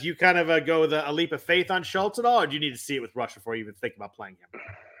you kind of go with a leap of faith on Schultz at all, or do you need to see it with Rush before you even think about playing him?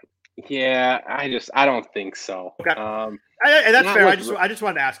 Yeah, I don't think so. Okay. And that's fair. I just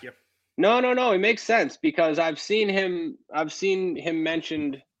wanted to ask you. No. It makes sense because I've seen him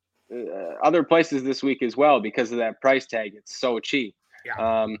mentioned other places this week as well because of that price tag. It's so cheap.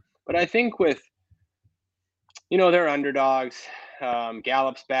 Yeah. But I think with, they're underdogs.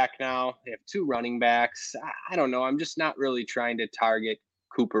 Gallup's back now. They have 2 running backs. I don't know. I'm just not really trying to target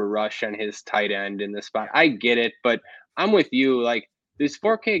Cooper Rush and his tight end in this spot. I get it, but I'm with you. Like, these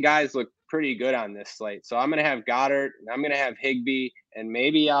 4K guys look pretty good on this slate. So I'm going to have Goddard, and I'm going to have Higbee, and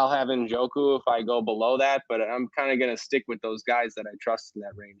maybe I'll have Njoku if I go below that, but I'm kind of going to stick with those guys that I trust in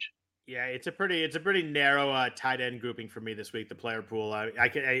that range. Yeah, it's a pretty narrow tight end grouping for me this week. The player pool.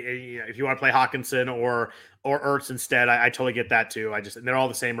 If you want to play Hawkinson or Ertz instead, I totally get that too. They're all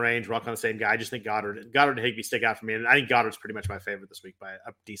the same range. We're all kind of the same guy. I just think Goddard and Higbee stick out for me, and I think Goddard's pretty much my favorite this week by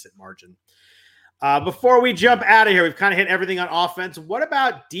a decent margin. Before we jump out of here, we've kind of hit everything on offense. What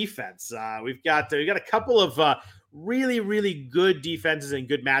about defense? We've got a couple of really, really good defenses and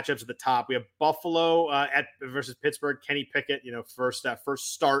good matchups at the top. We have Buffalo versus Pittsburgh. Kenny Pickett, first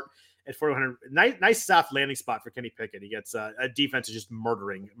start at 4,100. Nice soft landing spot for Kenny Pickett. He gets a defense is just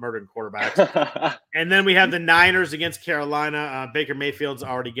murdering quarterbacks. And then we have the Niners against Carolina. Baker Mayfield's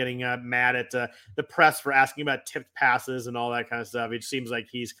already getting mad at the press for asking about tipped passes and all that kind of stuff. It seems like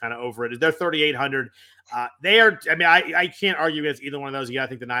he's kind of over it. They're 3,800. They are. I mean, I can't argue against either one of those. I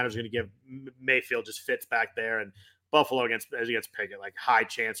think the Niners are going to give Mayfield just fits back there, and Buffalo against Pickett, like high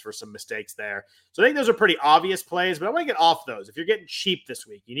chance for some mistakes there. So I think those are pretty obvious plays, but I want to get off those. If you're getting cheap this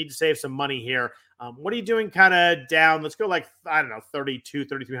week, you need to save some money here. What are you doing kind of down? Let's go like, I don't know, 32,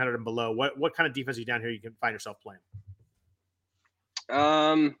 3,300 and below. What kind of defense are you down here you can find yourself playing?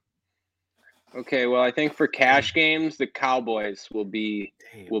 Okay, well, I think for cash games, the Cowboys will be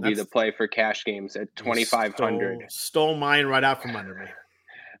the play for cash games at 2,500. Stole mine right out from under me.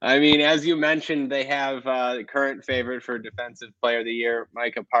 I mean, as you mentioned, they have the current favorite for Defensive Player of the Year,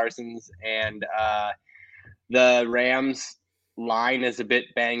 Micah Parsons, and the Rams line is a bit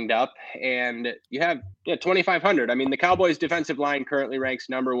banged up, and you have 2,500. I mean, the Cowboys' defensive line currently ranks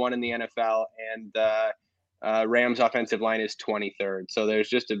number 1 in the NFL, and Rams' offensive line is 23rd. So there's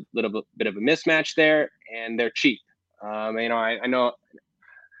just a little bit of a mismatch there, and they're cheap. I know.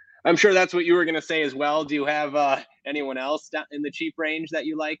 I'm sure that's what you were going to say as well. Do you have anyone else in the cheap range that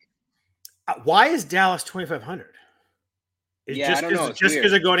you like? Why is Dallas 2,500? I don't know. Just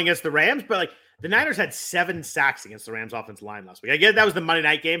because they're going against the Rams, but like the Niners had 7 sacks against the Rams offensive line last week. I guess that was the Monday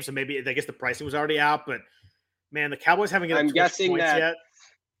night game, so maybe I guess the pricing was already out. But man, the Cowboys haven't given points yet.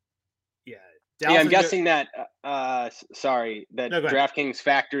 I'm guessing that DraftKings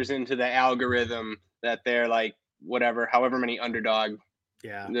factors into the algorithm that they're like however many underdog.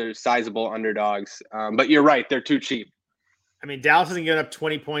 Yeah, they're sizable underdogs. But you're right, they're too cheap. I mean, Dallas hasn't given up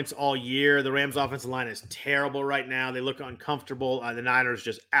 20 points all year. The Rams' offensive line is terrible right now. They look uncomfortable. The Niners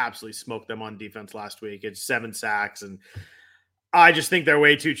just absolutely smoked them on defense last week. It's 7 sacks, and I just think they're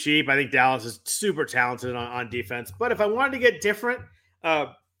way too cheap. I think Dallas is super talented on defense. But if I wanted to get different,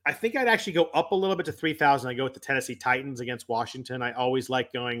 I think I'd actually go up a little bit to 3,000. I go with the Tennessee Titans against Washington. I always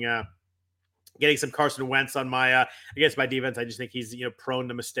like getting some Carson Wentz on my against my defense. I just think he's prone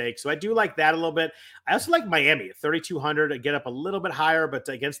to mistakes. So I do like that a little bit. I also like Miami at 3,200. I get up a little bit higher, but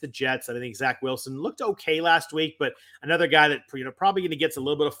against the Jets, I think Zach Wilson looked okay last week, but another guy that probably going to get a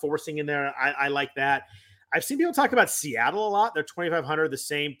little bit of forcing in there. I like that. I've seen people talk about Seattle a lot. They're 2,500, the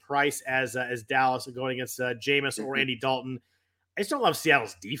same price as Dallas, going against Jameis or Andy Dalton. I just don't love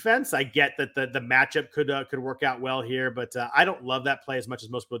Seattle's defense. I get that the matchup could work out well here, but I don't love that play as much as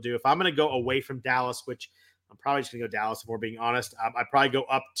most people do. If I'm going to go away from Dallas, which I'm probably just going to go Dallas if we're being honest, I'd probably go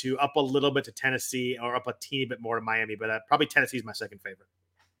up a little bit to Tennessee or up a teeny bit more to Miami, but probably Tennessee is my second favorite.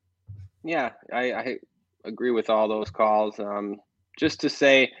 Yeah, I agree with all those calls. Just to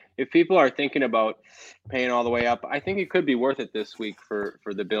say, if people are thinking about paying all the way up, I think it could be worth it this week for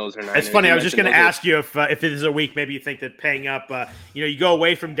the Bills or Niners. It's funny. I was just going to ask you if this is a week, maybe you think that paying up, you go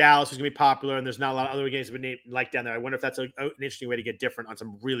away from Dallas is going to be popular, and there's not a lot of other games like down there. I wonder if that's an interesting way to get different on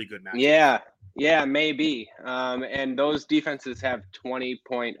some really good matchups. Yeah, maybe. And those defenses have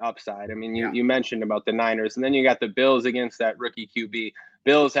 20-point upside. I mean, you mentioned about the Niners, and then you got the Bills against that rookie QB.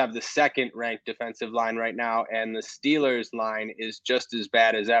 Bills have the second-ranked defensive line right now, and the Steelers line is just as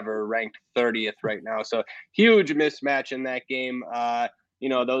bad as ever, ranked 30th right now. So huge mismatch in that game.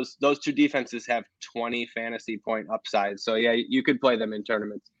 Those two defenses have 20 fantasy point upside. So yeah, you could play them in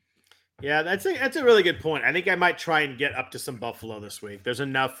tournaments. Yeah, that's a really good point. I think I might try and get up to some Buffalo this week. There's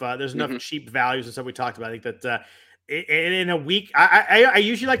enough cheap values and stuff we talked about. I think that in a week, I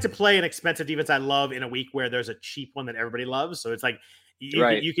usually like to play an expensive defense I love in a week where there's a cheap one that everybody loves. So it's like there's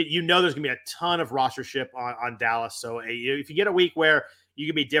gonna be a ton of rostership on Dallas. So if you get a week where you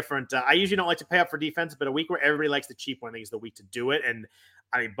can be different, I usually don't like to pay up for defense, but a week where everybody likes the cheap one, I think is the week to do it. And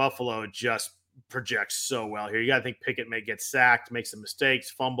I mean, Buffalo just projects so well here. You got to think Pickett may get sacked, make some mistakes,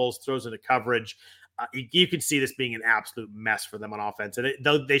 fumbles, throws into coverage. You can see this being an absolute mess for them on offense. And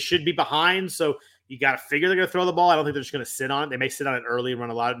though they should be behind, so you got to figure they're going to throw the ball. I don't think they're just going to sit on it. They may sit on it early and run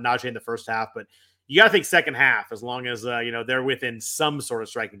a lot of Najee in the first half, but you got to think second half, as long as they're within some sort of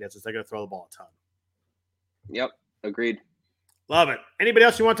striking distance, they're going to throw the ball a ton. Yep, agreed. Love it. Anybody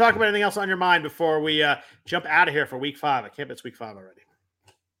else you want to talk about? Anything else on your mind before we jump out of here for week 5? I can't bet it's week 5 already.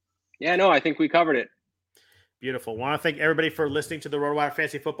 Yeah, no, I think we covered it. Beautiful. Want to thank everybody for listening to the RotoWire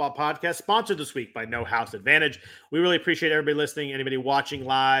Fantasy Football Podcast, sponsored this week by No House Advantage. We really appreciate everybody listening, anybody watching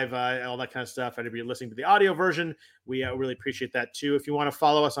live, all that kind of stuff. Anybody listening to the audio version, we really appreciate that too. If you want to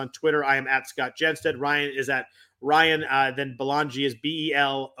follow us on Twitter, I am at Scott Jenstead. Ryan is at Ryan. Then Belongia is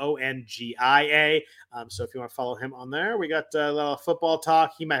Belongia. So if you want to follow him on there, we got a little football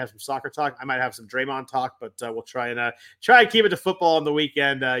talk. He might have some soccer talk. I might have some Draymond talk, but we'll try and keep it to football on the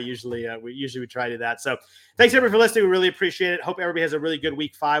weekend. Usually we try to do that. So thanks everybody for listening. We really appreciate it. Hope everybody has a really good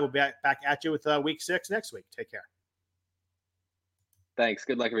week 5. We'll be back at you with week 6 next week. Take care. Thanks.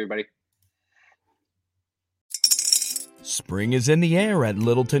 Good luck, everybody. Spring is in the air at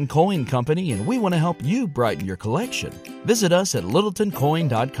Littleton Coin Company, and we want to help you brighten your collection. Visit us at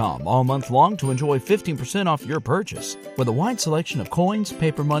littletoncoin.com all month long to enjoy 15% off your purchase. With a wide selection of coins,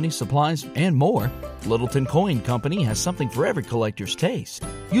 paper money, supplies, and more, Littleton Coin Company has something for every collector's taste.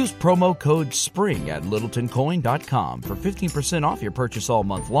 Use promo code SPRING at littletoncoin.com for 15% off your purchase all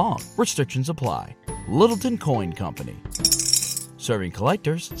month long. Restrictions apply. Littleton Coin Company. Serving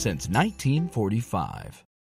collectors since 1945.